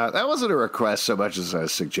high school. That wasn't a request so much as a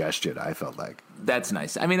suggestion, I felt like. That's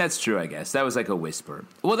nice. I mean, that's true, I guess. That was like a whisper.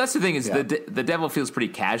 Well, that's the thing is the devil feels pretty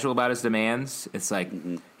casual about his demands. It's like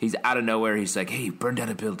he's out of nowhere. He's like, "Hey, burn down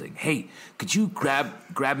a building. Hey, could you grab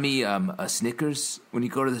me a Snickers when you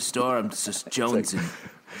go to the store? I'm just jonesing."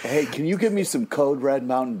 Hey, can you give me some Code Red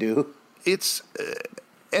Mountain Dew? It's...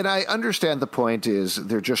 and I understand the point is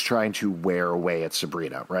they're just trying to wear away at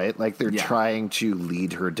Sabrina, right? Like they're trying to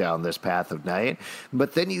lead her down this path of night.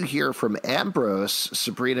 But then you hear from Ambrose,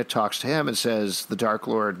 Sabrina talks to him and says, "The Dark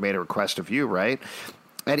Lord made a request of you, right?"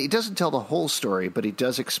 And he doesn't tell the whole story, but he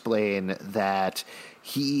does explain that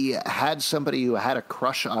he had somebody who had a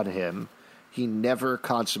crush on him he never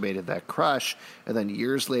consummated that crush. And then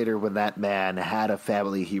years later, when that man had a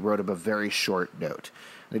family, he wrote him a very short note.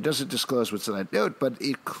 And it doesn't disclose what's in that note, but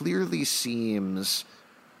it clearly seems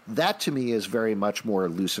that to me is very much more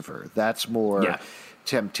Lucifer. That's more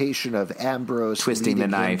temptation of Ambrose. Twisting the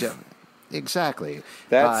knife. Exactly.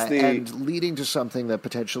 That's and leading to something that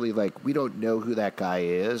potentially, like, we don't know who that guy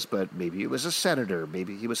is, but maybe he was a senator,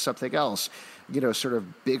 maybe he was something else, sort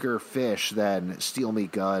of bigger fish than steal me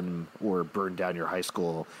gun or burn down your high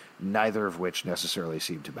school, neither of which necessarily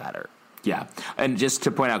seem to matter. Yeah. And just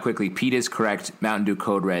to point out quickly, Pete is correct. Mountain Dew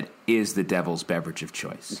Code Red is the devil's beverage of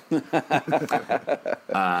choice. But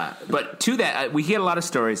to that, we hear a lot of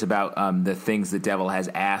stories about the things the devil has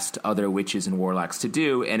asked other witches and warlocks to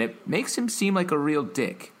do, and it makes him seem like a real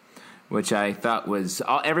dick, which I thought was...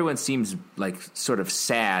 everyone seems like sort of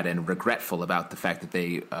sad and regretful about the fact that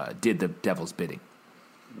they did the devil's bidding.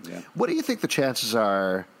 Yeah. What do you think the chances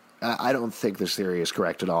are... I don't think this theory is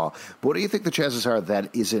correct at all. But what do you think the chances are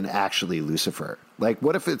that isn't actually Lucifer? Like,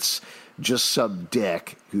 what if it's just some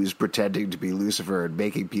dick who's pretending to be Lucifer and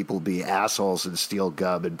making people be assholes and steal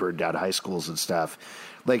gum and burn down high schools and stuff?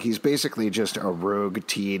 Like, he's basically just a rogue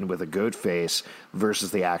teen with a goat face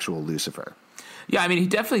versus the actual Lucifer. Yeah, I mean, he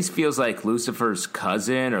definitely feels like Lucifer's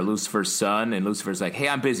cousin or Lucifer's son, and Lucifer's like, hey,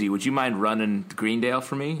 I'm busy. Would you mind running Greendale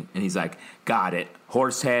for me? And he's like, got it.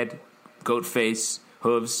 Horse head, goat face,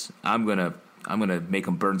 hooves. I'm gonna make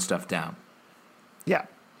them burn stuff down. Yeah.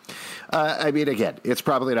 I mean, again, it's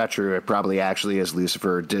probably not true. It probably actually is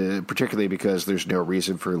Lucifer, particularly because there's no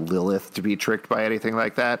reason for Lilith to be tricked by anything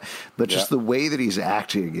like that. But just the way that he's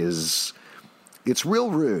acting it's real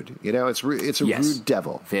rude. It's a rude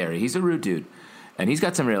devil. Very. He's a rude dude. And he's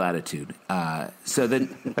got some real attitude. So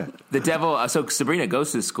the devil, so Sabrina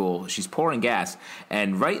goes to the school. She's pouring gas.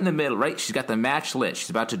 And right in the middle, she's got the match lit.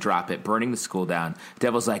 She's about to drop it, burning the school down.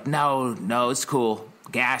 Devil's like, no, it's cool.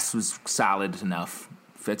 Gas was solid enough.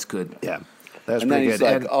 That's good. Yeah, that's and pretty then he's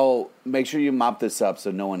good. like, make sure you mop this up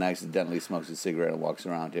so no one accidentally smokes a cigarette and walks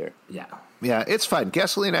around here. Yeah. Yeah, it's fine.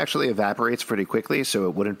 Gasoline actually evaporates pretty quickly, so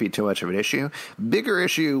it wouldn't be too much of an issue. Bigger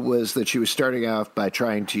issue was that she was starting off by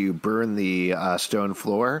trying to burn the stone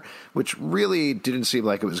floor, which really didn't seem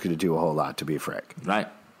like it was going to do a whole lot, to be frank. Right.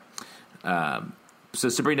 So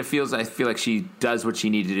Sabrina I feel like she does what she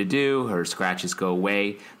needed to do. Her scratches go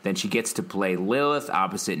away. Then she gets to play Lilith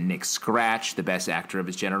opposite Nick Scratch, the best actor of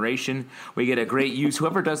his generation. We get a great use,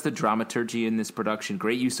 whoever does the dramaturgy in this production,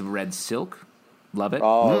 great use of red silk. Love it.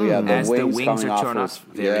 Oh, yeah. As the wings are torn off.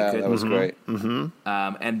 Very good. That was great. Mm-hmm.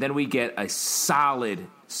 And then we get a solid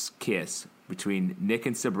kiss between Nick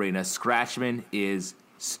and Sabrina. Scratchman is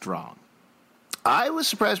strong. I was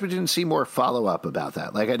surprised we didn't see more follow-up about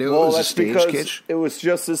that. Like, I knew it was a stage kiss. It was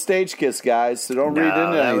just a stage kiss, guys, so don't read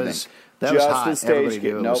into anything. That was hot. Everybody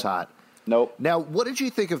knew it was hot. Nope. Now, what did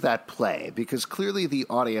you think of that play? Because clearly the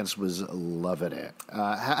audience was loving it.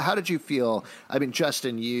 How did you feel? I mean,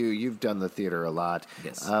 Justin, you've done the theater a lot.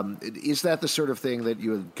 Yes. Is that the sort of thing that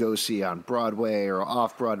you would go see on Broadway or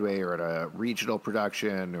off-Broadway or at a regional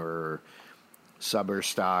production or summer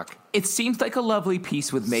stock? It seems like a lovely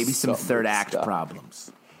piece with maybe some third act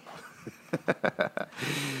problems.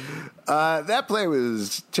 That play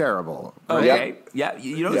was terrible. Right? Okay. Yeah,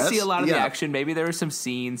 you don't see a lot of the action. Maybe there were some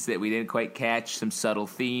scenes that we didn't quite catch, some subtle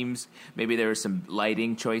themes. Maybe there were some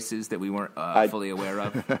lighting choices that we weren't fully aware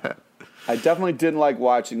of. I definitely didn't like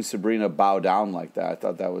watching Sabrina bow down like that. I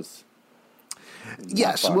thought that was...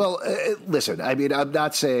 Yes, well, listen, I mean, I'm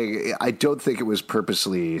not saying, I don't think it was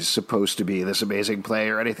purposely supposed to be this amazing play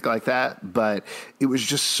or anything like that, but it was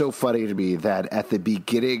just so funny to me that at the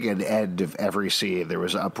beginning and end of every scene, there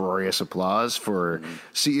was uproarious applause for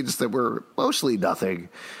scenes that were mostly nothing.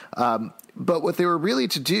 But what they were really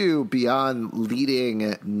to do beyond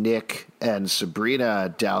leading Nick and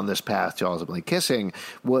Sabrina down this path to ultimately kissing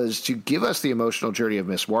was to give us the emotional journey of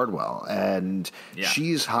Miss Wardwell. And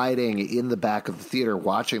she's hiding in the back of the theater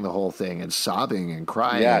watching the whole thing and sobbing and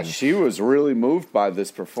crying. Yeah, she was really moved by this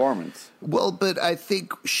performance. Well, but I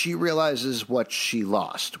think she realizes what she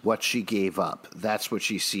lost, what she gave up. That's what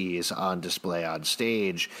she sees on display on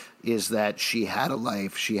stage, is that she had a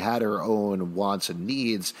life, she had her own wants and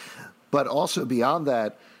needs. But also beyond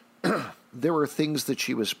that, there were things that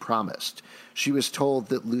she was promised. She was told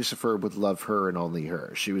that Lucifer would love her and only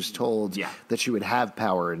her. She was told that she would have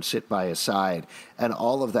power and sit by his side. And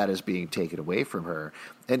all of that is being taken away from her.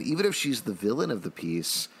 And even if she's the villain of the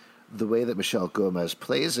piece, the way that Michelle Gomez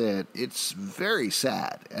plays it, it's very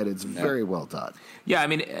sad and it's very well done. Yeah, I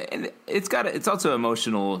mean, and it's also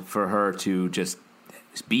emotional for her to just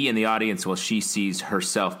be in the audience while she sees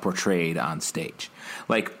herself portrayed on stage.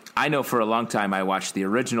 Like, I know for a long time I watched the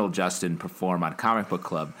original Justin perform on Comic Book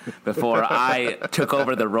Club before I took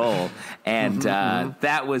over the role, and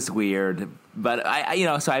that was weird. But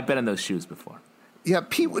so I've been in those shoes before. Yeah,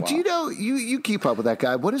 Pete, do you know, you keep up with that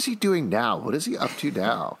guy. What is he doing now? What is he up to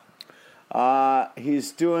now?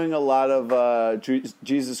 He's doing a lot of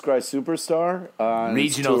Jesus Christ Superstar.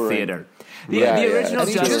 Regional theater. The original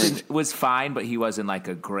Justin was fine, but he wasn't like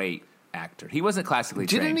a great actor. He wasn't classically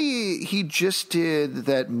trained. Didn't he just did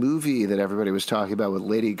that movie that everybody was talking about with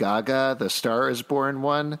Lady Gaga, the Star is Born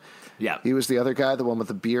one? Yeah. He was the other guy, the one with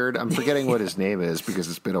the beard. I'm forgetting what his name is because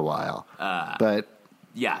it's been a while. But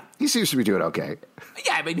yeah, he seems to be doing okay.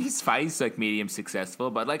 Yeah, I mean, he's fine. He's like medium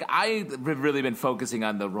successful, but like I've really been focusing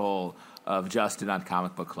on the role of Justin on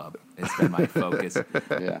Comic Book Club. It's been my focus.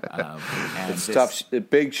 And it's tough,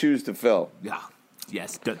 big shoes to fill. Yeah.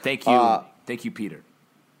 Yes. Thank you. Thank you, Peter.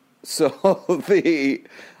 So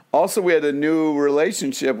also we had a new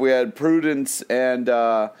relationship. We had Prudence and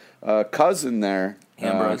cousin there.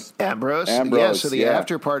 Ambrose. Yeah, so the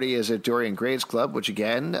after party is at Dorian Gray's club, which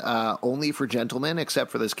again, only for gentlemen,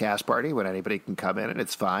 except for this cast party when anybody can come in and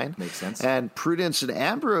it's fine. Makes sense. And Prudence and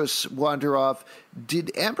Ambrose wander off.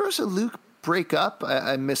 Did Ambrose and Luke break up?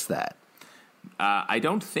 I missed that. I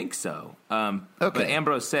don't think so. Okay. But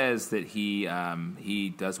Ambrose says that he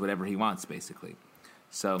does whatever he wants, basically.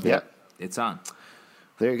 So it's on.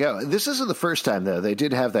 There you go. This isn't the first time, though. They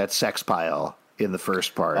did have that sex pile in the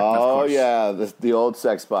first part. Oh, yeah, the old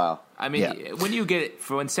sex pile. I mean,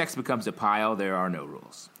 when sex becomes a pile, there are no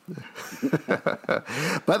rules.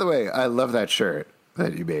 By the way, I love that shirt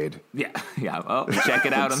that you made. Yeah. Well, check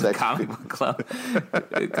it out on the Comic Book Club.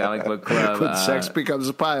 Comic Book Club. When sex becomes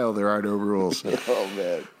a pile, there are no rules. Oh,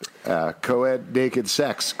 man. Co-ed naked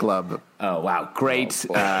sex club. Oh, wow. Great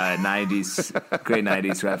 90s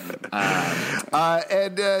ref.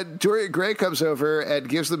 And Dorian Gray comes over and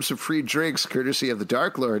gives them some free drinks courtesy of the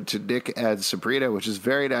Dark Lord to Nick and Sabrina, which is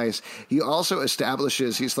very nice. He also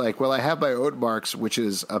establishes, he's like, well, I have my own marks, which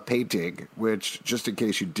is a painting, which, just in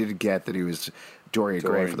case you didn't get that he was Dorian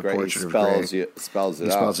Gray for the Portrait of Gray. He spells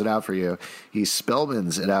it out for you. He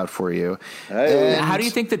spellmans it out for you. Hey. How do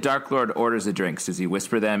you think the Dark Lord orders the drinks? Does he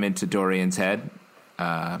whisper them into Dorian's head?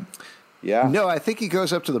 Yeah. No, I think he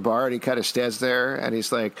goes up to the bar and he kind of stands there and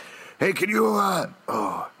he's like, "Hey, can you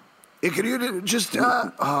just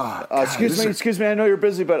excuse me, I know you're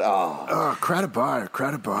busy, but crowd a bar.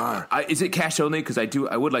 Is it cash only? Because I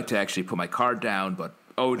would like to actually put my card down, but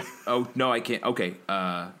oh no, I can't. Okay,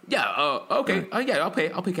 okay,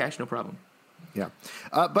 I'll pay cash, no problem." Yeah.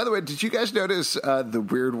 By the way, did you guys notice the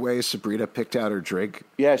weird way Sabrina picked out her drink?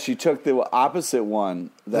 Yeah, she took the opposite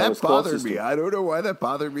one. That bothered me. I don't know why that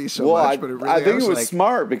bothered me so much, but it really I think it was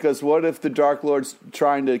smart, because what if the Dark Lord's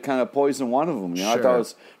trying to kind of poison one of them? You know, I thought it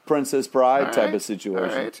was Princess Bride type of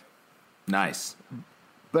situation. All right. Nice.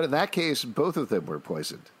 But in that case, both of them were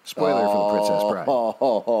poisoned. Spoiler for the Princess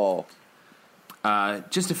Bride.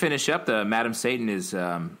 Just to finish up, the Madam Satan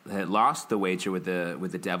had lost the wager with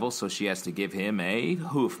the devil, so she has to give him a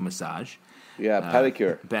hoof massage. Yeah,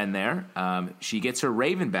 pedicure. Been there. She gets her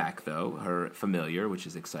raven back, though, her familiar, which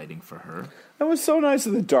is exciting for her. It was so nice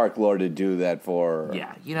of the Dark Lord to do that for her.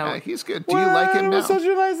 Yeah, he's good. Do you like him now? It was such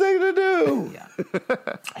a nice thing to do. Yeah.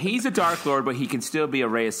 He's a Dark Lord, but he can still be a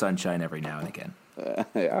ray of sunshine every now and again.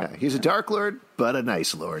 He's a Dark Lord, but a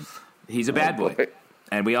nice Lord. He's a bad boy.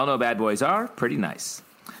 And we all know bad boys are pretty nice.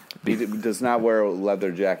 He does not wear a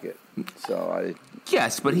leather jacket.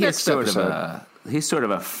 Yes, but he has sort of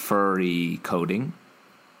a furry coating,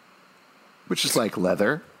 which is like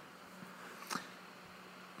leather.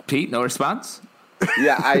 Pete, no response?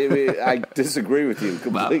 Yeah, I disagree with you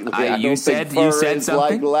completely. Well, you said something.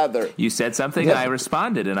 Like leather. You said something, and I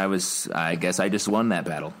responded, and I guess I just won that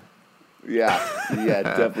battle. Yeah,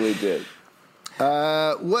 definitely did.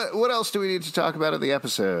 What else do we need to talk about in the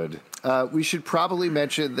episode? We should probably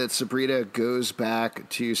mention that Sabrina goes back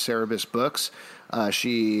to Cerebus Books.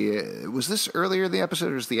 Was this earlier in the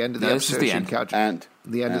episode or was the end of the episode? This is the end.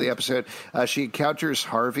 The end of the episode. She encounters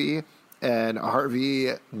Harvey, and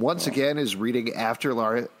Harvey once again is reading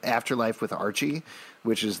Afterlife with Archie,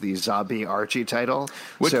 which is the zombie Archie title.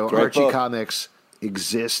 So Archie comics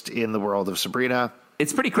exist in the world of Sabrina.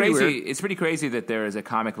 It's pretty crazy. It's pretty crazy that there is a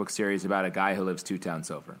comic book series about a guy who lives 2 towns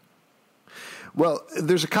over. Well,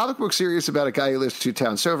 there's a comic book series about a guy who lives 2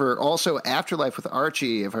 towns over. Also, Afterlife with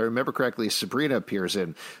Archie, if I remember correctly, Sabrina appears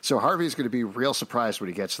in. So Harvey's going to be real surprised when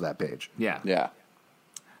he gets to that page. Yeah. And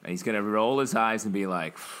he's going to roll his eyes and be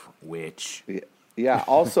like, witch. Yeah.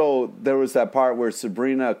 Also, there was that part where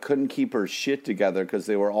Sabrina couldn't keep her shit together because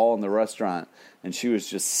they were all in the restaurant, and she was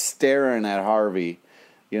just staring at Harvey.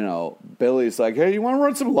 Billy's like, hey, you want to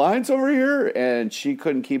run some lines over here? And she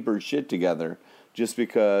couldn't keep her shit together just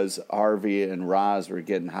because Harvey and Roz were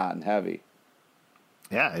getting hot and heavy.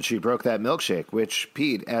 Yeah, and she broke that milkshake, which,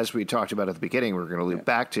 Pete, as we talked about at the beginning, we're going to loop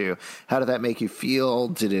back to. How did that make you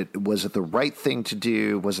feel? Was it the right thing to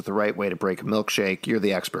do? Was it the right way to break a milkshake? You're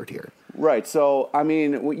the expert here. Right. So, I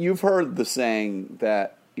mean, you've heard the saying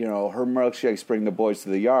that, her milkshakes bring the boys to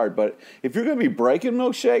the yard. But if you're going to be breaking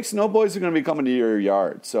milkshakes, no boys are going to be coming to your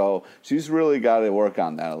yard. So she's really got to work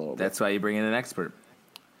on that a little bit. That's why you bring in an expert.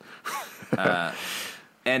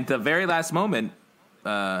 And the very last moment,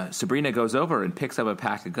 Sabrina goes over and picks up a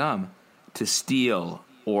pack of gum to steal,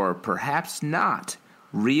 or perhaps not,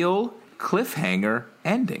 real cliffhanger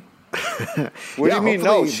ending. What do you mean?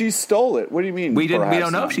 No, she stole it. What do you mean? We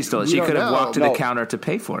don't know if she stole it. She could have walked to the counter to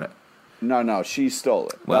pay for it. No, she stole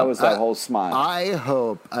it. Well, that was that whole smile.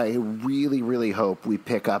 I really, really hope we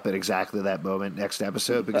pick up at exactly that moment next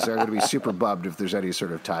episode, because they're going to be super bummed if there's any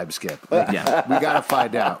sort of time skip. We got to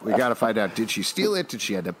find out. Did she steal it? Did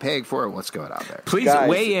she end up paying for it? What's going on there? Please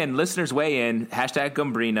weigh in. Listeners, weigh in.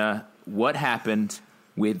 #Gumbrina. What happened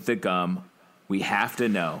with the gum? We have to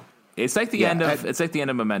know. It's like the end of. It's like the end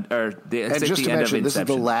of Memento. And just to mention, this is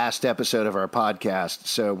the last episode of our podcast,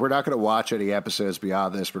 so we're not going to watch any episodes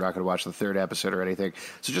beyond this. We're not going to watch the third episode or anything.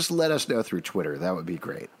 So just let us know through Twitter. That would be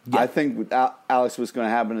great. I think, Alex, what's going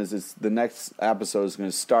to happen is the next episode is going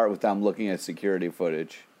to start with them looking at security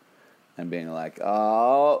footage and being like,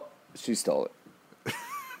 "Oh, she stole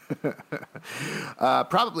it."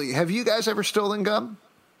 Probably. Have you guys ever stolen gum?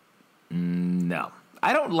 No,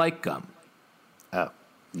 I don't like gum. Oh.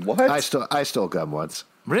 What? I stole gum once.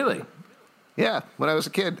 Really? Yeah, when I was a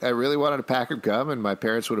kid, I really wanted a pack of gum, and my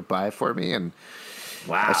parents would buy it for me, and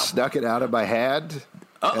I snuck it out of my hand.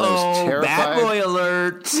 Uh-oh, bad boy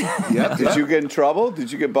alert. Yep. Did you get in trouble? Did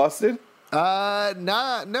you get busted? No,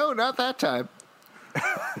 not that time.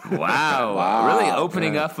 Wow. Really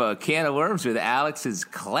opening up a can of worms with Alex's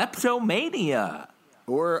kleptomania.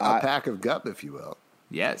 Or a pack of gum, if you will.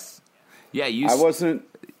 Yes. Yeah, I wasn't...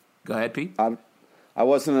 Go ahead, Pete. I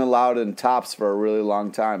wasn't allowed in Tops for a really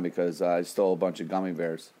long time because I stole a bunch of gummy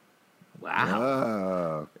bears.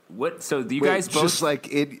 Wow. What? So you guys both just like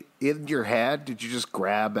in your hand? Did you just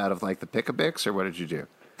grab out of like the Pick-a-Bix, or what did you do?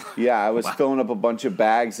 Yeah, I was filling up a bunch of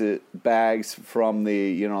bags from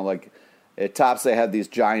the like at Tops. They had these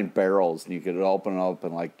giant barrels, and you could open it up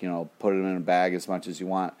and put it in a bag as much as you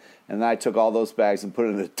want. And then I took all those bags and put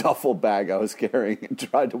it in a duffel bag I was carrying and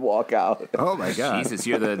tried to walk out. Oh my God! Jesus,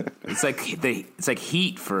 it's like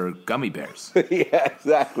heat for gummy bears. Yeah,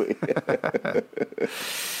 exactly.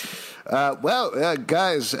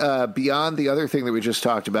 Guys, beyond the other thing that we just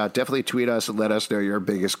talked about, definitely tweet us and let us know your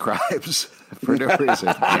biggest crimes for no reason.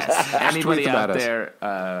 Yes. Anybody out there,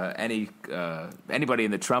 anybody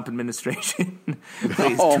in the Trump administration,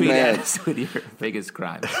 please tweet at us with your biggest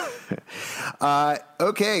crime.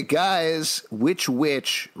 Okay, guys, which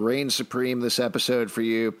witch reigns supreme this episode for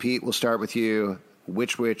you? Pete, we'll start with you.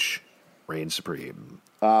 Which witch reigns supreme?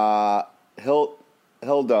 Hilda.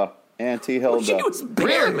 Auntie Hilda. She was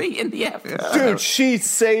barely in the episode. Dude, she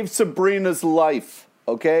saved Sabrina's life,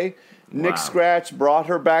 okay? Wow. Nick Scratch brought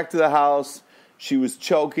her back to the house. She was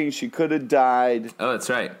choking. She could have died. Oh, that's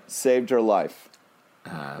right. Saved her life.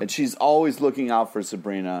 And she's always looking out for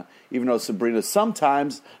Sabrina, even though Sabrina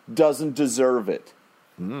sometimes doesn't deserve it.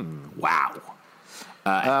 Wow.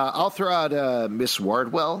 I'll throw out Miss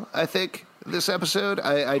Wardwell, I think. This episode,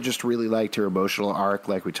 I just really liked her emotional arc,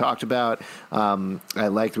 like we talked about. I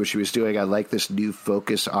liked what she was doing. I liked this new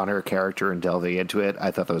focus on her character and delving into it. I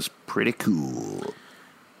thought that was pretty cool.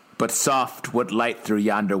 But soft, what light through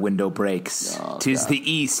yonder window breaks. 'Tis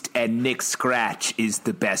the east, and Nick Scratch is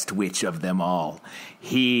the best witch of them all.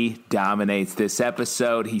 He dominates this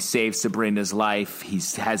episode. He saves Sabrina's life. He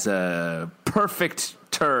has a perfect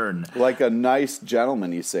turn. Like a nice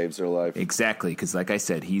gentleman, he saves her life. Exactly, because like I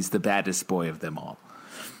said, he's the baddest boy of them all.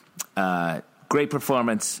 Great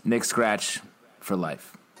performance, Nick Scratch for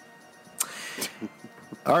life.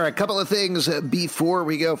 All right, a couple of things before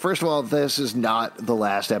we go. First of all, this is not the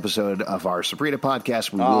last episode of our Sabrina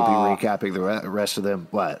podcast. We will be recapping the rest of them.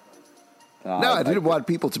 What? No, I didn't want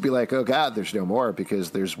people to be like, oh, God, there's no more, because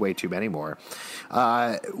there's way too many more.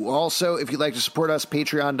 Also, if you'd like to support us,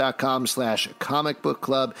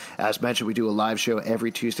 patreon.com/comicbookclub. As mentioned, we do a live show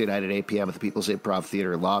every Tuesday night at 8 p.m. at the People's Improv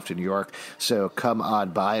Theater Loft in New York. So come on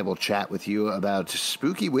by and we'll chat with you about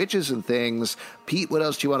spooky witches and things. Pete, what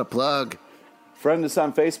else do you want to plug? Friend us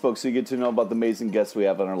on Facebook so you get to know about the amazing guests we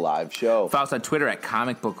have on our live show. Follow us on Twitter at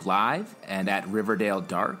Comic Book Live and at Riverdale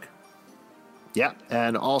Dark. Yeah,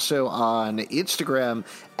 and also on Instagram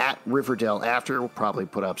at Riverdale After. We'll probably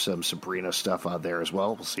put up some Sabrina stuff on there as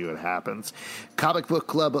well. We'll see what happens.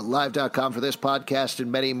 Comicbookclublive.com for this podcast and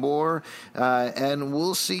many more. And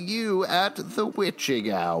we'll see you at the witching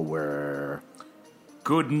hour.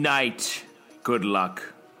 Good night, good luck,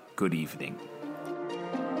 good evening.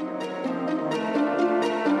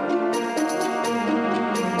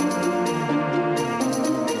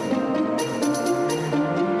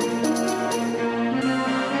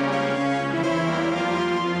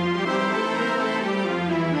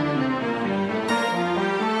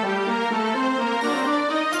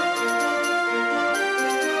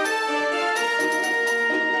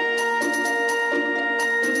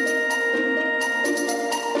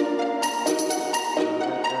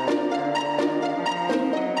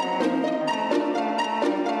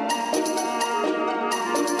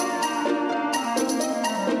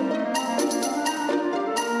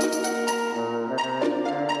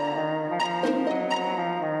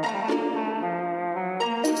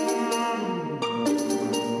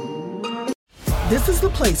 This is the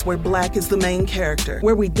place where Black is the main character,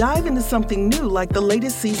 where we dive into something new like the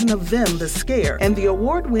latest season of Them, the Scare, and the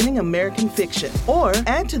award-winning American Fiction. Or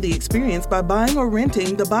add to the experience by buying or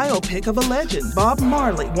renting the biopic of a legend, Bob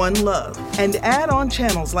Marley, One Love. And add on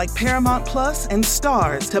channels like Paramount Plus and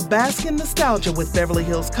Stars to bask in nostalgia with Beverly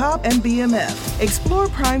Hills Cop and BMF. Explore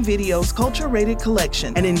Prime Video's culture-rated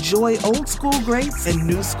collection and enjoy old school greats and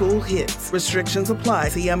new school hits. Restrictions apply.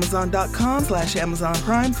 See Amazon.com/Amazon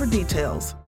Prime for details.